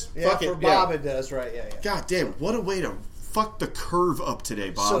makes sense. Yeah, Fuck for it. Bob it does, right? Yeah. God damn, what a way to fuck the curve up today,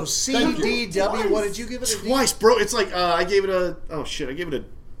 Bob. So CDW, what did you give it? Twice, bro. It's like I gave it a. Oh shit! I gave it a.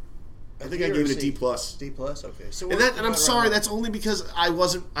 I think I gave it a D plus. D plus, okay. So and I'm sorry. That's only because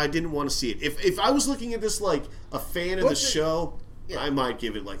I didn't want to see it. If I was looking at this like a fan of the show, I might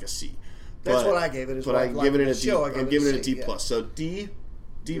give it like a C. That's what I gave it. But I'm giving it a D. I'm giving it a D plus. plus. So D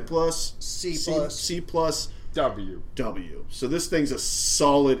plus, C plus, W. So this thing's a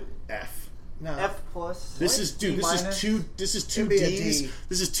solid F. No. F plus. This is two It'd be a D's. D.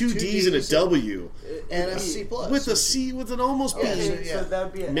 This is two D's D's and a W. And a C plus. With a C, with an almost B. Okay, so that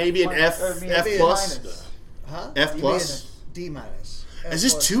would be an Maybe an F plus. minus. Huh? F You plus? mean a D minus. Is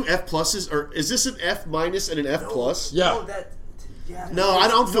this two F pluses, or is this an F minus and an F plus? Yeah. No, I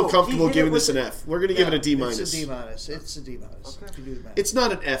don't feel comfortable he giving hit it this an F. We're going to give it a D minus. It's a D minus. It's a D minus. Okay. If you do the math. It's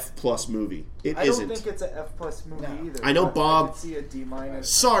not an F plus movie. It I isn't. don't think it's an F plus movie No. either. I know but Bob- I could see a D minus.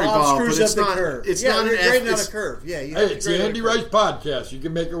 Sorry, Bob, but screws it's up the not. curve. It's yeah, not an you're F. grading on It's, a curve. Yeah, you Hey, have to it's grade the on a Andy curve. Rice podcast. You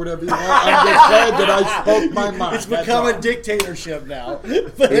can make it whatever you want. I'm just glad that I spoke my mind. It's That's become all. a dictatorship now.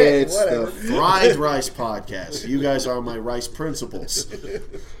 But hey, it's the whatever. Fried Rice Podcast. You guys are my rice principals.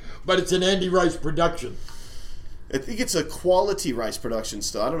 But it's an Andy Rice production. I think it's a quality rice production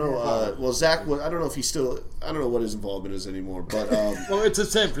still. I don't know. Well, Zach, I don't know if he's still. I don't know what his involvement is anymore. But Well, it's a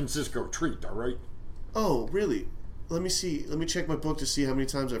San Francisco treat, all right? oh, really? Let me see. Let me check my book to see how many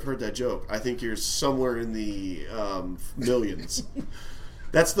times I've heard that joke. I think you're somewhere in the millions.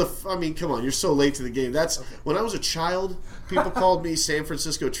 That's the. I mean, come on. You're so late to the game. That's when I was a child. People called me San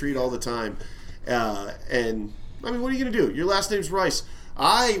Francisco treat all the time. And I mean, what are you going to do? Your last name's Rice.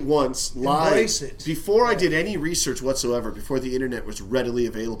 I once lied Embrace it. before I did any research whatsoever, before the internet was readily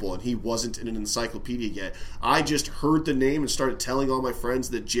available and he wasn't in an encyclopedia yet. I just heard the name and started telling all my friends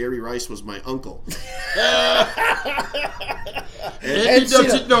that Jerry Rice was my uncle. Andy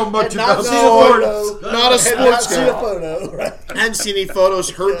doesn't know much not about seen a sports. photo. Not a Had not sports seen a guy. photo, right? Hadn't seen any photos,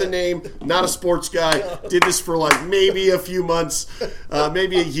 heard the name, not a sports guy. Did this for like maybe a few months,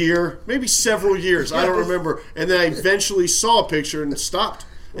 maybe a year, maybe several years. I don't remember. And then I eventually saw a picture and stopped.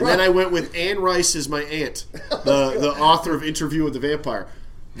 And then I went with Anne Rice as my aunt, the author of Interview with the Vampire.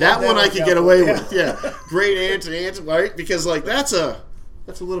 That one I could get away with. Yeah, great aunt, right? Because like that's a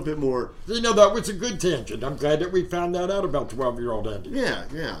little bit more. You know, that was a good tangent. I'm glad that we found that out about 12-year-old Andy. Yeah.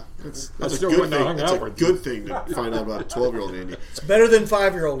 That's I a still good wouldn't have thing. hung That's out a with you. good thing to find out about a 12-year-old Andy. It's better than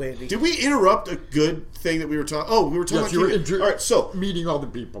 5-year-old Andy. Did we interrupt a good thing that we were talking? Oh, we were talking Yes, you were about. All right, so meeting all the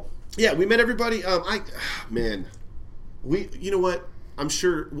people. yeah, we met everybody. You know what? I'm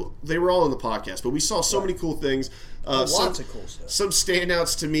sure they were all in the podcast, but we saw so many cool things. Lots of cool stuff. Some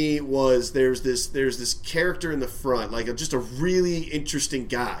standouts to me was there's this character in the front, like just a really interesting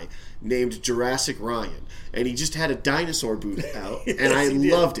guy named Jurassic Ryan, and he just had a dinosaur boot out, and I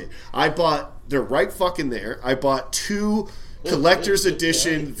loved it. They're right fucking there. I bought 2 collector's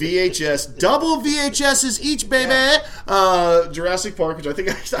edition VHS, double VHSs each, baby. Jurassic Park, which I think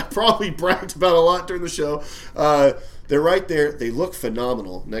I probably bragged about a lot during the show. They're right there. They look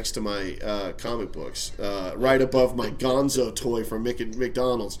phenomenal next to my comic books, right above my Gonzo toy from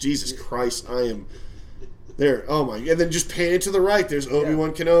McDonald's. Jesus Christ, I am There, oh my, and then just pan it to the right. There's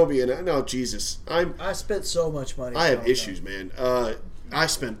Obi-Wan Kenobi, and no, Jesus, I spent so much money. I have issues, man. I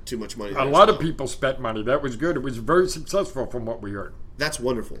spent too much money. A lot of people spent money. That was good. It was very successful from what we heard. That's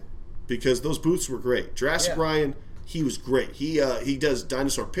wonderful because those booths were great. Jurassic Ryan, he was great. He does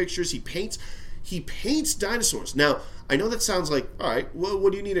dinosaur pictures. He paints dinosaurs. Now, I know that sounds like, all right, well,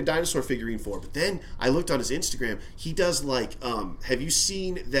 what do you need a dinosaur figurine for? But then I looked on his Instagram. He does like, have you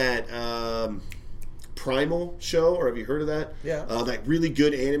seen that Primal show, or have you heard of that? Yeah. That really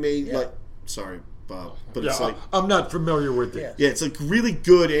good anime, like, sorry, Bob, but it's like, I'm not familiar with it. yeah, it's like really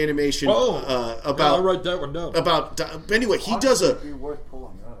good animation about. I'll write that one down. But anyway, he does a. It'd be worth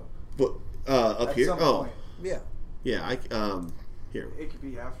pulling up. But up At here, some oh, point. Yeah. yeah, here, It could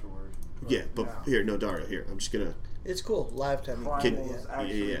be afterward. yeah, but here, no, Dario, here, I'm just gonna. It's cool. Lifetime. Primal is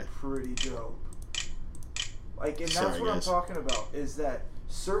actually yeah. pretty dope. Like, and that's Sorry, what guys. I'm talking about. Is that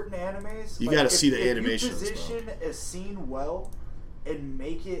certain animes? You like, gotta see the if animation you as well. position a scene well and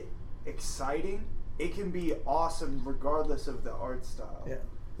make it exciting, it can be awesome regardless of the art style. Yeah.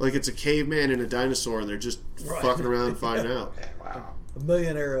 Like it's a caveman and a dinosaur, and they're just fucking around finding out. Wow. A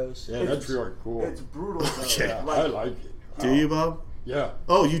million arrows. Yeah, that's really cool. It's brutal. Though. Okay. Yeah, Like, I like it. Do you, Bob? Yeah.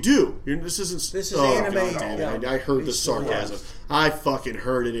 Oh, you do. This isn't. This is oh, anime. God damn it. Yeah. I heard the It's- sarcasm. I fucking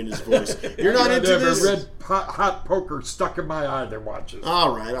heard it in his voice. You're not I into never this. read hot poker stuck in my eye that watches.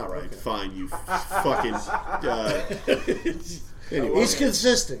 All right, fine. You fucking. Anyway, He's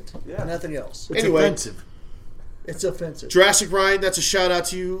consistent. Yeah. Nothing else. It's anyway. offensive. It's offensive. Jurassic Ryan, that's a shout out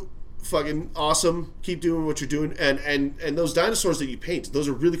to you. Fucking awesome. Keep doing what you're doing. And those dinosaurs that you paint, those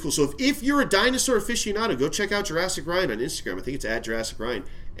are really cool. So if you're a dinosaur aficionado, go check out Jurassic Ryan on Instagram. I think it's at Jurassic Ryan.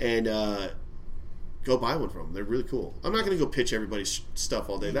 And go buy one from them. They're really cool. I'm not going to go pitch everybody's stuff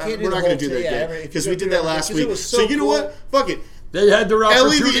all day. can't do We're the not going whole to do thing, that yeah, again. if Because you're we gonna did do that everything, last 'cause it week. was So so you know cool. what? Fuck it. They had their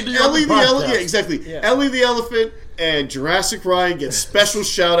Ellie opportunity the on the elephant, podcast. yeah, exactly. Yeah. Ellie the elephant and Jurassic Ryan get special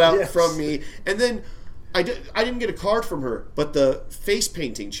shout out Yes. from me. And then I didn't get a card from her, but the face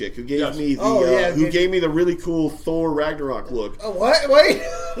painting chick who gave Yes. me the Oh, gave me the really cool Thor Ragnarok look. Oh, what? Wait.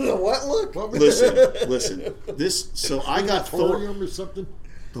 The what look? What was Listen. This so I got Thor. Thorium or something?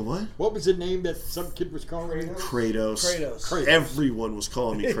 The what? What was the name that some kid was calling it? Kratos. Kratos. Everyone was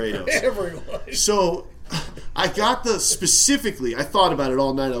calling me Kratos. Everyone. So I got specifically, I thought about it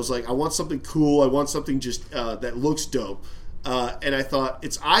all night. I was like, I want something cool. I want something just that looks dope. And I thought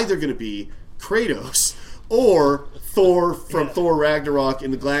it's either going to be Kratos or Thor from Thor Ragnarok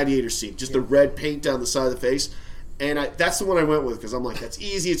in the gladiator scene. Just the red paint down the side of the face. And that's the one I went with because I'm like, that's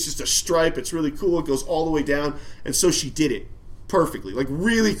easy. It's just a stripe. It's really cool. It goes all the way down. And so she did it perfectly. Like,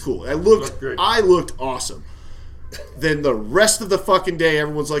 really cool. I looked awesome. Then the rest of the fucking day,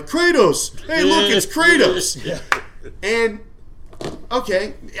 everyone's like, Kratos! Hey, look, it's Kratos! And,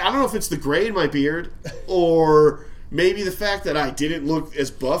 okay, I don't know if it's the gray in my beard or maybe the fact that I didn't look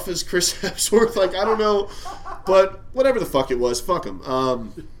as buff as Chris Hemsworth. Like, I don't know. But whatever the fuck it was, fuck him.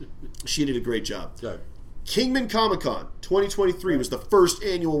 She did a great job. Yeah. Kingman Comic-Con 2023 was the first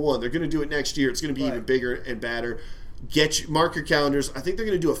annual one. They're going to do it next year. It's going to be even bigger and badder. Mark your calendars. I think they're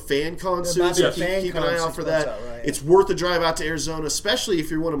going to do a fan con soon, might be so a fan keep an con eye out for sequence that. out, right, yeah. It's worth a drive out to Arizona, especially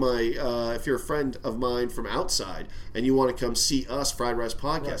if you're one of my, if you're a friend of mine from outside and you want to come see us, Fried Rice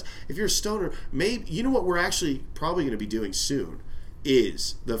Podcast. Right. If you're a stoner, maybe you know what we're actually probably going to be doing soon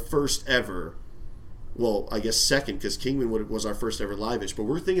is the first ever. Well, I guess second because Kingman was our first ever live-ish, but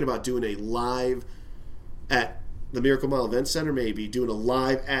we're thinking about doing a live at the Miracle Mile Event Center, maybe doing a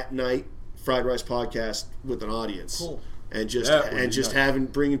live at night Fried Rice Podcast with an audience. Cool. And just That would be nice.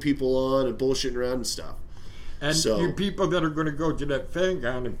 bringing people on and bullshitting around and stuff. And So- you people that are going to go to that fan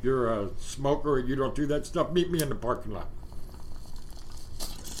con, if you're a smoker or you don't do that stuff, meet me in the parking lot.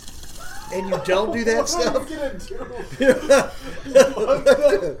 And you don't do that stuff?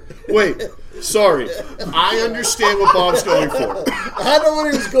 Wait, sorry. I understand what Bob's going for. I know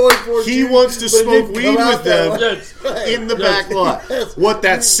what he was going for. He too, wants to but it smoke didn't weed come out with that them way. Yes. in the back lot. What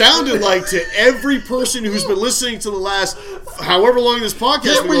that sounded like to every person who's been listening to the last however long this podcast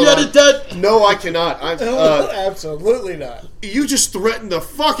Can't been we going on- edit that? No, I cannot. Absolutely not. You just threatened the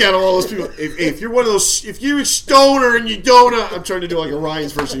fuck out of all those people. If you're one of those, if you're a stoner and you don't, I'm trying to do like a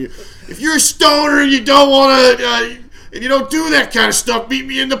Ryan's version of you. If you're a stoner and you don't want to, and you don't do that kind of stuff, meet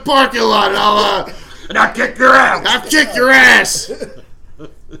me in the parking lot and I'll kick your ass. I'll kick your ass.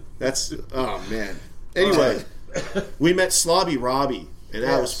 That's, oh man. Anyway, we met Slobby Robbie. And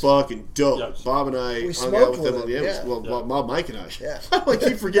that was fucking dope. Yes. Bob and I hung smoked out with with him on the him, end. yeah. Well, Bob, Mike and I. Yeah. I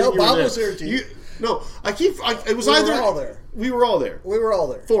keep forgetting No, you were Bob there. was there too. No, it was We were either all there. We were all there. We were all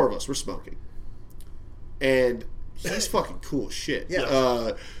there. 4 of us were smoking. And he's fucking cool as shit.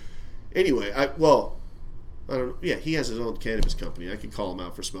 Yeah. Anyway, I don't know. Yeah, he has his own cannabis company. I can call him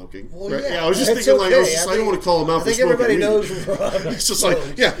out for smoking. Well, right? yeah, I was just it's thinking, like, okay. I don't want to call him out I for think smoking. everybody weed. knows Rob. It's just like,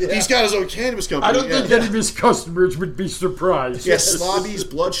 he's got his own cannabis company. I don't think any of his customers would be surprised. Yes, Slobby's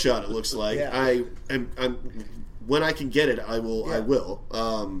Bloodshot. It looks like. Yeah. I'm when I can get it, I will. Yeah. I will.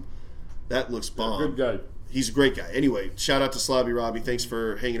 That looks bomb. Good guy. He's a great guy. Anyway, shout out to Slobby Robbie. Thanks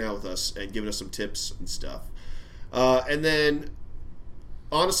for hanging out with us and giving us some tips and stuff. And then,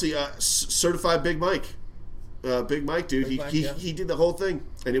 honestly, certified Big Mike. Big Mike, dude. Big Mike, yeah. He did the whole thing,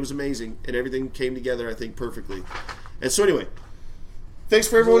 and it was amazing, and everything came together, I think, perfectly. And so, anyway, thanks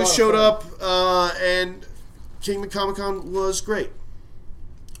for everyone who showed up. And Kingman Comic Con was great.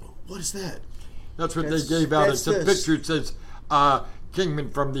 What is that? That's what they gave out. It's a this. picture. It says Kingman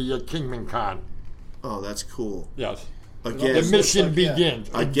from the Kingman Con. Oh, that's cool. Yes. Again, The mission like, yeah. begins.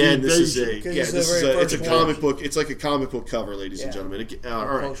 Again, The this is invasion. it's a one. comic book. It's like a comic book cover, ladies and Yeah. gentlemen. All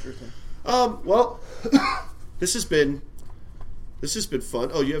right. Poster thing. Well, this has been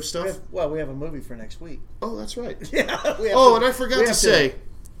fun. Oh, you have stuff? We have a movie for next week. Oh, that's right. Yeah. And I forgot to say,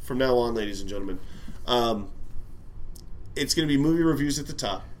 from now on, ladies and gentlemen, it's going to be movie reviews at the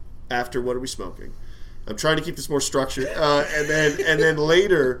top. After What Are We Smoking? I'm trying to keep this more structured, and then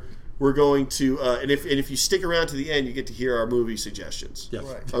later we're going to and if you stick around to the end, you get to hear our movie suggestions. Yes.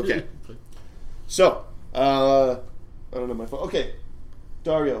 Right. Okay. So I don't know my phone. Okay,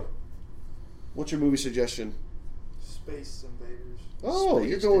 Dario, what's your movie suggestion? Space Invaders. Oh,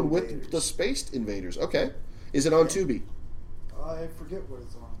 you're Spaced going Invaders. with the Spaced Invaders. Okay, is it on Tubi? I forget what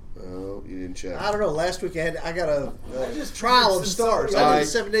it's on. Oh, you didn't check. I don't know. Last week I got a just trial of since Stars. somebody- I did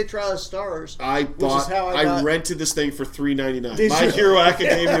a 7-day trial of Stars. I bought. how I I got- rented this thing for $3.99. Did My you? Hero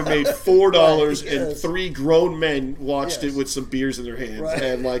Academia made $4, Right, and yes. 3 grown men watched Yes. it with some beers in their hands, Right.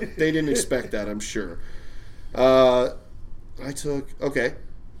 and like they didn't expect that. I'm sure. I took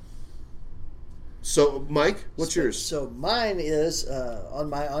So, Mike, what's yours? So mine is on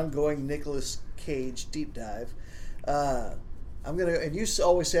my ongoing Nicolas Cage deep dive. I'm gonna, and you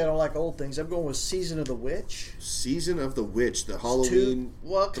always say I don't like old things. I'm going with Season of the Witch. Season of the Witch, the Halloween.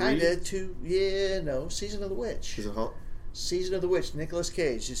 Kind of two. Yeah, no, Season of the Witch. Is it Season of the Witch, Nicolas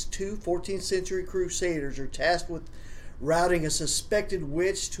Cage. These 2 14th century crusaders are tasked with routing a suspected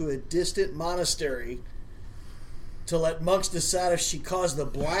witch to a distant monastery to let monks decide if she caused the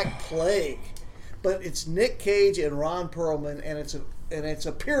Black Plague. But it's Nick Cage and Ron Perlman, and it's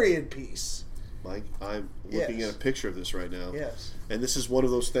a period piece. Mike, I'm looking Yes. at a picture of this right now. Yes. And this is one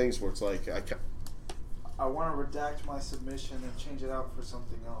of those things where it's like, I want to redact my submission and change it out for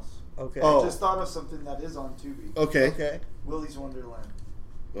something else. Okay. Oh. I just thought of something that is on Tubi. okay. Okay. Willy's Wonderland.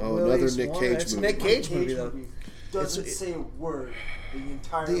 Oh, Willie's another Nick Wonder- Cage it's a movie. Nick Cage movie, though. Doesn't It's- say a word. The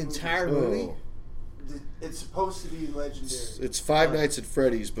entire The movie. entire movie? Oh. It's supposed to be legendary. It's Five Nights at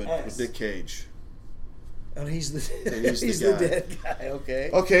Freddy's, but S. with Nick Cage. And he's the And he's the he's the guy. dead guy. Okay.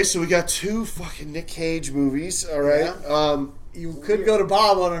 Okay, so we got 2 fucking Nick Cage movies. All right. Yeah. You could go to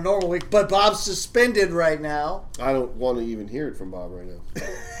Bob on a normal week, but Bob's suspended right now. I don't want to even hear it from Bob right now.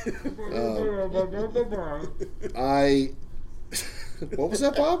 What was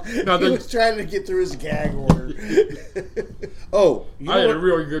that, Bob? He Nothing. was trying to get through his gag order. Oh, you I had know a what?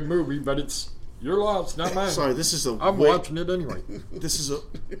 really good movie, but it's your loss, not mine. Sorry, this is a I'm way, watching it anyway. This is a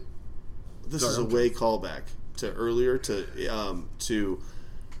Sorry, I'm way callback to earlier to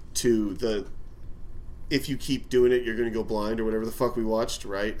the if you keep doing it, you're going to go blind or whatever the fuck we watched,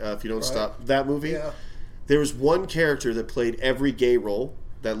 right? If you don't stop that movie. Yeah. There was one character that played every gay role.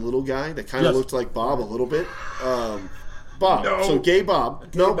 That little guy that kind of Yes. looked like Bob a little bit. Bob. No. So gay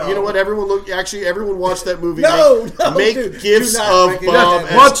Bob. No, Bob. you know what? Everyone watched that movie. No, make dude, gifts do not of recognize Bob.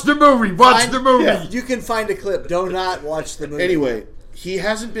 that. as- Watch the movie. Watch the movie. Yeah. You can find a clip. Do not watch the movie. Anyway, he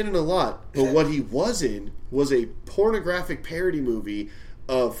hasn't been in a lot, but what he was in was a pornographic parody movie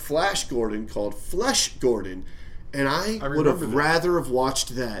of Flash Gordon called Flesh Gordon, and I would have remember that. rather have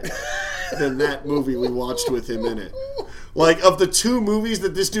watched that than that movie we watched with him in it. Like, of the 2 movies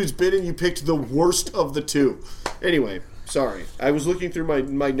that this dude's been in, you picked the worst of the 2. Anyway, sorry. I was looking through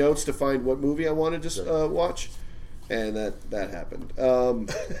my notes to find what movie I wanted to watch, and that happened.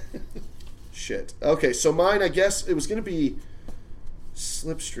 Shit. Okay, so mine, I guess, it was going to be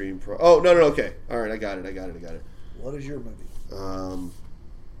Slipstream Pro. Oh, no, okay. All right, I got it. What is your movie?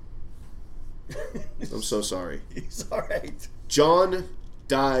 I'm so sorry. He's all right. John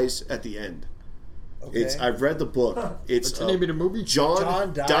dies at the end. Okay. I've read the book. It's What's the name of the movie?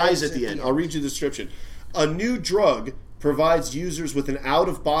 John dies at the end. I'll read you the description. A new drug provides users with an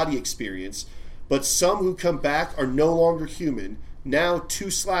out-of-body experience, but some who come back are no longer human. Now 2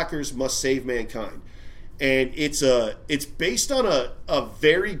 slackers must save mankind. And it's based on a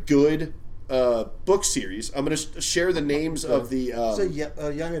very good book series. I'm going to share the names of the. Is it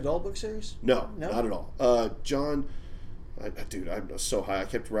a young adult book series? No, not at all. John. Dude, I'm so high. I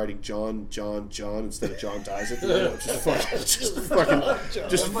kept writing John instead of John dies at the end.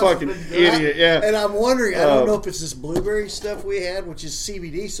 Just fucking idiot. Yeah. And I'm wondering, I don't know if it's this blueberry stuff we had, which is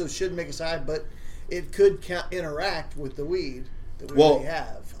CBD, so it shouldn't make us high, but it could interact with the weed that we already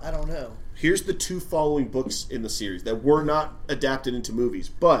have. I don't know. Here's the 2 following books in the series that were not adapted into movies,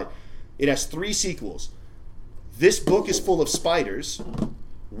 but it has 3 sequels. This book is full of spiders.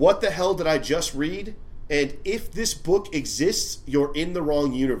 What the hell did I just read? And if this book exists, you're in the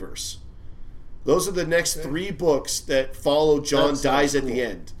wrong universe. Those are the next 3 books that follow John dies at the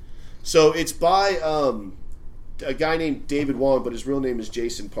end. So it's by a guy named David Wong, but his real name is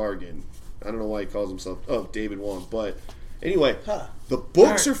Jason Pargin. I don't know why he calls himself David Wong. But anyway, the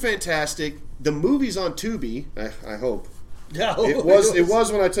books are fantastic. The movie's on Tubi, I hope. No, it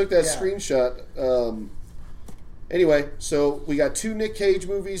was when I took that screenshot. Anyway, so we got 2 Nick Cage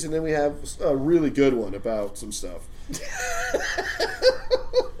movies, and then we have a really good one about some stuff.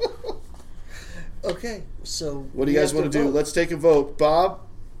 Okay, so what do you guys want to do? Let's take a vote. Bob?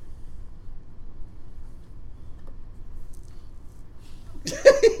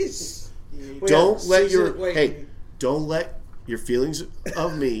 Don't let your feelings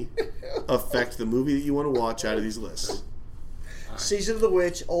of me affect the movie that you want to watch out of these lists. Season of the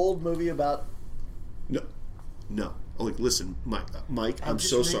Witch, old movie about... No. Oh, listen, Mike, I'm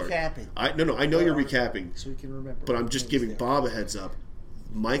so sorry. Recapping. I know you're recapping. So we can remember. But I'm just giving Bob a heads up.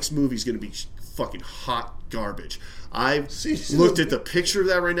 Mike's movie's going to be fucking hot garbage. I've looked at the picture of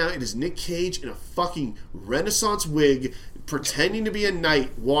that right now. It is Nick Cage in a fucking Renaissance wig, pretending to be a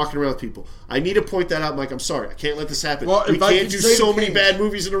knight, walking around with people. I need to point that out, Mike. I'm sorry. I can't let this happen. Well, we can't do so many bad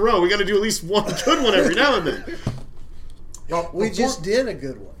movies in a row. We got to do at least one good one every now and then. We just did a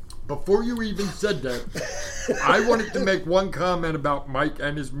good one. Before you even said that, I wanted to make one comment about Mike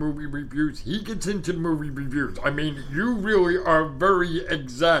and his movie reviews. He gets into movie reviews. I mean, you really are very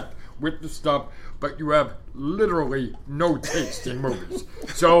exact with the stuff, but you have literally no taste in movies.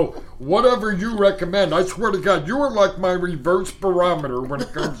 So, whatever you recommend, I swear to God, you are like my reverse barometer when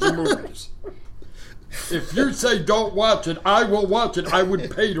it comes to movies. If you say don't watch it, I will watch it. I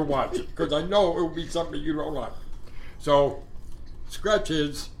would pay to watch it, because I know it will be something you don't like. So, scratch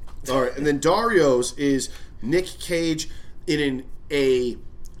his. All right, and then Dario's is Nick Cage in a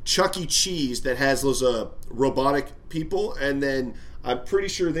Chuck E. Cheese that has those robotic people, and then I'm pretty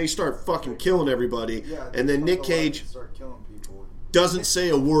sure they start fucking killing everybody, and then Nick Cage doesn't say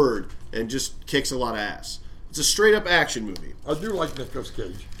a word and just kicks a lot of ass. It's a straight-up action movie. I do like Nicolas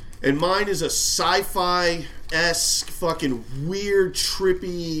Cage. And mine is a sci-fi-esque, fucking weird,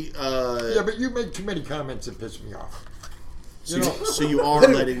 trippy... Yeah, but you make too many comments that piss me off. So you are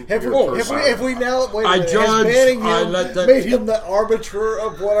letting have we now made him the arbiter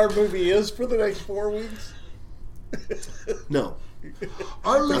of what our movie is for the next 4 weeks? No.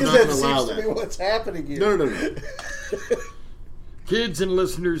 I'm not going to allow that. What's happening here? No. Kids and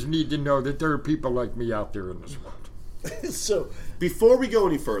listeners need to know that there are people like me out there in this world. So, before we go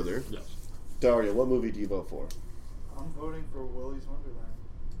any further, yes, Dario, what movie do you vote for? I'm voting for Willy's Wonderland.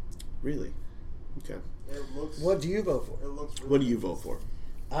 Really? Okay. What do you vote for? What do you vote for?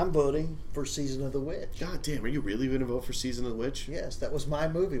 I'm voting for Season of the Witch. God damn, are you really going to vote for Season of the Witch? Yes, that was my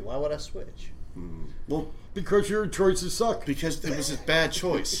movie. Why would I switch? Well, because your choices suck. Because it was a bad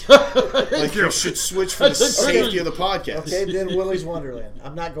choice. Like you should switch for the safety of the podcast. Okay, then Willy's Wonderland.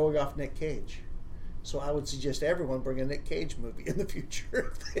 I'm not going off Nick Cage. So I would suggest everyone bring a Nick Cage movie in the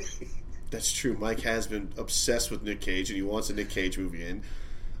future. That's true. Mike has been obsessed with Nick Cage, and he wants a Nick Cage movie in.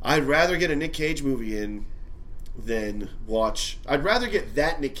 I'd rather get a Nick Cage movie in than watch... I'd rather get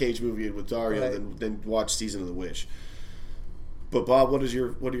that Nick Cage movie in with Dario than watch Season of the Witch. But Bob, what are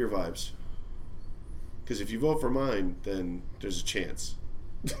your vibes? Because if you vote for mine, then there's a chance.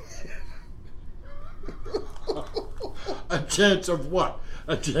 A chance of what?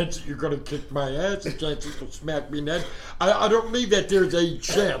 A chance that you're going to kick my ass? A chance that you'll smack me in the head? I don't mean that there's a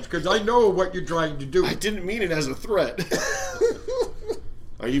chance, because I know what you're trying to do. I didn't mean it as a threat.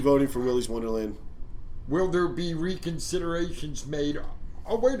 Are you voting for Willy's Wonderland? Will there be reconsiderations made?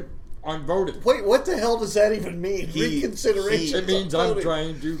 Oh, wait, I'm voting. Wait, what the hell does that even mean? Reconsideration? It means I'm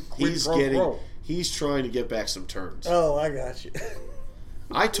trying to quit pro quo. He's trying to get back some terms. Oh, I got you.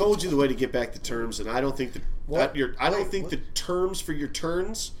 I told you the way to get back the terms, and I don't think the terms for your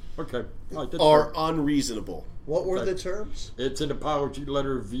turns are unreasonable. What were the terms? It's an apology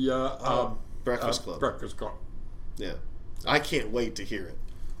letter via Breakfast Club. Breakfast Club. Yeah, I can't wait to hear it.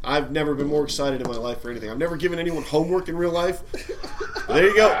 I've never been more excited in my life for anything. I've never given anyone homework in real life, There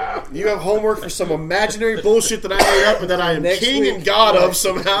you go. You have homework for some imaginary bullshit that I made up and that I am Next king week. and god of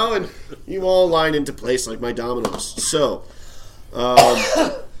somehow, and you all line into place like my dominoes. So,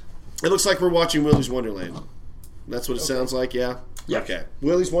 it looks like we're watching Willy's Wonderland. That's what it sounds like, yeah? Yeah. Okay.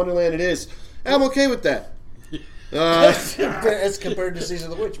 Willy's Wonderland it is. I'm okay with that. As compared to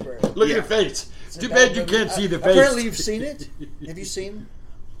Season of the Witch Bird. Look Yeah. at your face. Too bad you can't see the face. Apparently you've seen it. Have you seen?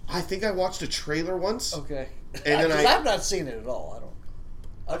 I think I watched a trailer once. Okay. And then 'Cause I- I've not seen it at all.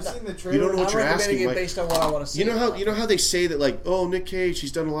 I've seen the You trailer. don't know what I'm you're recommending asking. it Like, based on what I want to see. you know how they say that, like, oh, Nick Cage,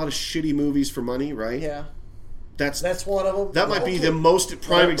 he's done a lot of shitty movies for money, right? Yeah, That's that's one of them. that might be the most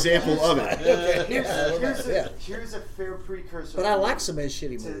prime example of it. Here's a fair precursor. But I like some of his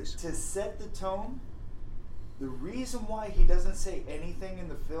shitty to, movies. to set the tone. The reason why he doesn't say anything in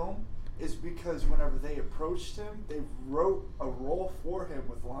the film is because whenever they approached him, they wrote a role for him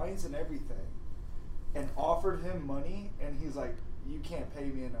with lines and everything, and offered him money, and he's like, "You can't pay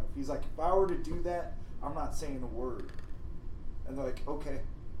me enough." He's like, "If I were to do that, I'm not saying a word." And they're like, "Okay."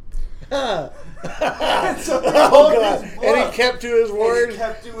 So they Oh wrote God! his And bluff. he kept to his And word. he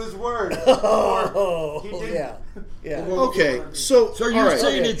kept to his word. Oh, He didn't. yeah, yeah. Okay, so So you're all right.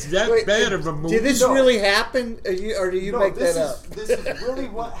 saying Okay. it's that Wait, bad of a movie? Did this No. really happen, or do you No, make this that is, up? This is really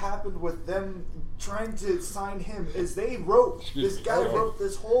what happened with them trying to sign him. Is they wrote this guy Okay. wrote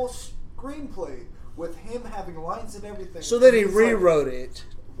this whole screenplay with him having lines and everything. So then he He's like, rewrote it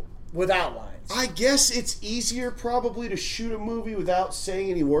without lines. I guess it's easier probably to shoot a movie without saying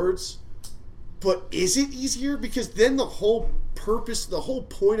any words. But is it easier? Because then the whole purpose, the whole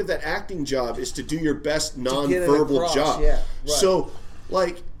point of that acting job is to do your best get it non-verbal across, job. yeah, right. So,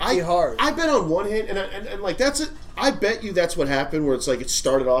 like, Be hard. I bet on one hand, and like that's it. I bet you that's what happened. Where it's like it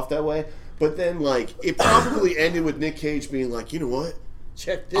started off that way, but then like it probably ended with Nick Cage being like, you know what?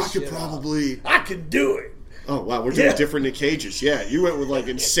 Check this I could shit probably. out. I can do it. Oh wow, we're doing Yeah. different Nick Cages. Yeah, you went with like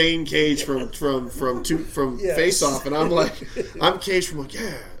insane Cage from Yes. Face Off, and I'm like, I'm Cage from like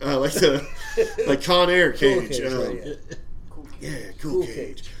like the like Con Air Cool Cage. Cage, right, yeah. Yeah, cool, Cool Cage.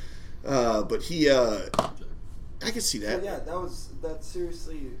 Cage. But he, I can see that. But yeah, that's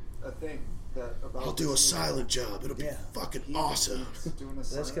seriously a thing. That about I'll do a this movie. silent job. It'll be Yeah. fucking He's awesome. doing a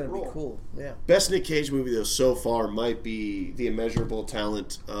That's silent gonna be role. cool. Yeah. Best Nick Cage movie though so far might be the immeasurable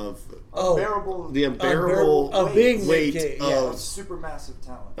talent of Oh, Unbearable. the unbearable of being weight Nick Cage. of. Yeah. super massive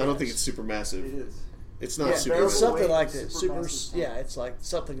talent. I don't think it's super massive. It is. It's not Yeah, super. Unbearable It's something Weight, like that. Super. Supermassive Yeah, talent. it's like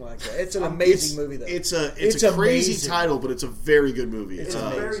something like that. It's an amazing movie though. It's a It's crazy amazing. title, but it's a very good movie. It's It's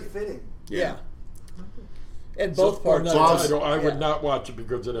amazing. very fitting. yeah. And So both for parts. that Bob's- title, I would yeah. not watch it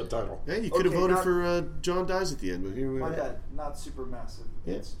because of that title. Yeah, you could have Okay, voted not- for John Dies at the end, but here we My are. bad. Not super massive.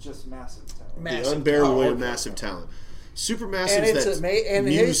 Yeah. It's just massive talent. Massive The unbearable weight of okay. massive talent. Supermassive. And it's that and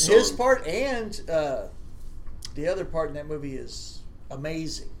Muse his song. part and the other part in that movie is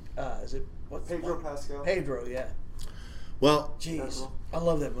amazing. Is it what? Pedro Pascal. Pedro, yeah. Well, Jeez, I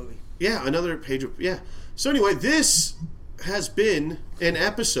love that movie. yeah, another page of yeah. So anyway, this has been an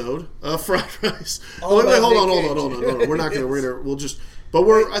episode of Fried Rice. All Wait, about hold Nick on. Cage. We're not gonna. We'll just. But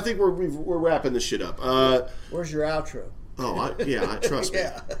I think we're wrapping this shit up. Where's your outro? Trust me.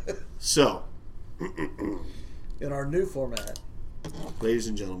 Yeah. So, In our new format. ladies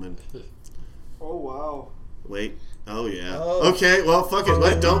and gentlemen, Oh wow. wait. Oh yeah. Oh. Okay. Well, fuck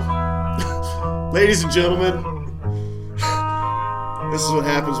it. Don't. Ladies and gentlemen. This is what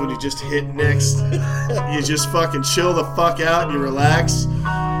happens when you just hit next. You just fucking chill the fuck out and you relax.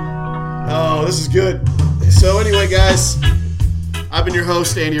 Oh, this is good. So anyway, guys, I've been your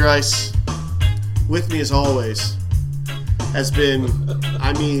host, Andy Rice. With me, as always, has been,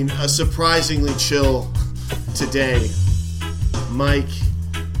 a surprisingly chill today. Mike,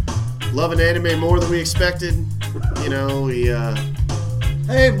 loving anime more than we expected. You know,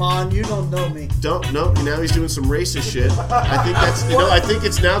 Hey, Mon, you don't know me. now he's doing some racist shit. I think I think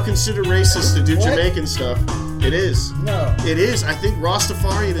it's now considered racist to do What? Jamaican stuff. It is. No. It is. I think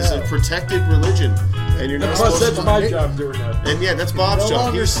Rastafarian is a No. protected religion, and you're not Plus, supposed that's to. my job doing that. And yeah, that's Bob's No job.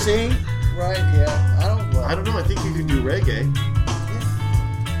 longer He's- sing, right? Yeah. I don't know. I think you can do reggae.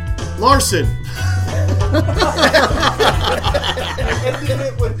 Larson. Ending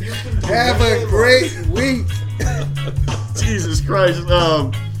it with you can do Have whatever. a great week. Jesus Christ.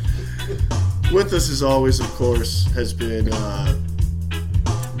 With us, as always, of course, has been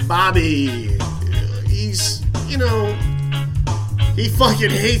Bobby. He's, he fucking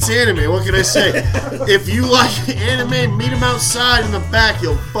hates anime. What can I say? If you like anime, meet him outside in the back.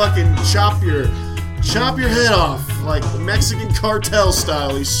 He'll fucking chop your head off like Mexican cartel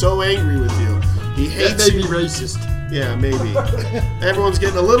style. He's so angry with you. He That hates may you. be racist. Yeah, maybe. Everyone's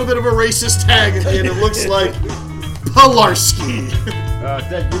getting a little bit of a racist tag at the end. It looks like Kolarski.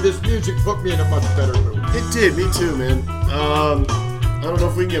 Thank you. This music put me in a much better mood. It did, me too, man. I don't know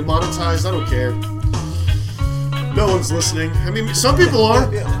if we can get monetized. I don't care. No one's listening. I mean, some people are.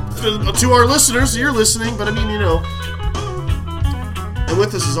 To our listeners, you're listening, but I mean, you know. And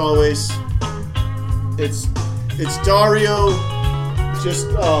with us as always, it's Dario. Just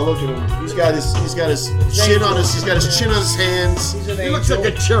look at him. He's got his chin on his hands. He's an He angel. looks like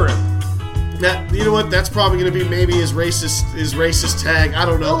a cherub. Now, you know what? That's probably going to be maybe his racist tag. I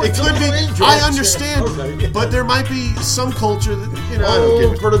don't know. Oh, it it's could a be. little angel. I understand, Okay. but there might be some culture that I don't Oh,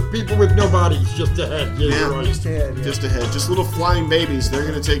 get. for the people with no bodies, just a head. Yeah, Yeah. you're right. Just ahead, yeah. Just ahead, just little flying babies. They're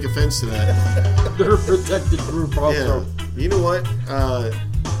going to take offense to that. They're a protected group also. Yeah. You know what?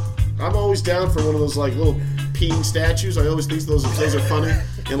 I'm always down for one of those like little peeing statues. I always think those are funny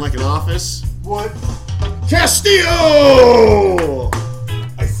in like an office. What? Castillo.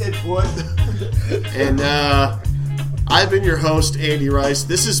 I said what? And I've been your host, Andy Rice.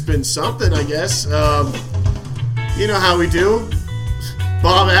 This has been something, I guess. You know how we do.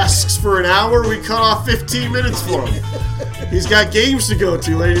 Bob asks for an hour, we cut off 15 minutes for him. He's got games to go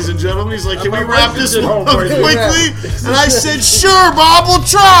to, ladies and gentlemen. He's like, can we My wrap wife this is at one home up right now. quickly? And I said, sure, Bob, we'll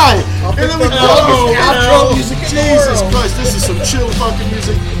try. And then we Oh, Outro no. music in the Jesus world. Christ, this is some chill fucking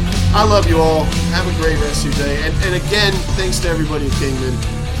music. I love you all. Have a great rest of your day. And again, thanks to everybody at Kingman,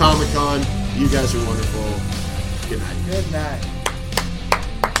 Comic-Con. You guys are wonderful. Good night. Good night.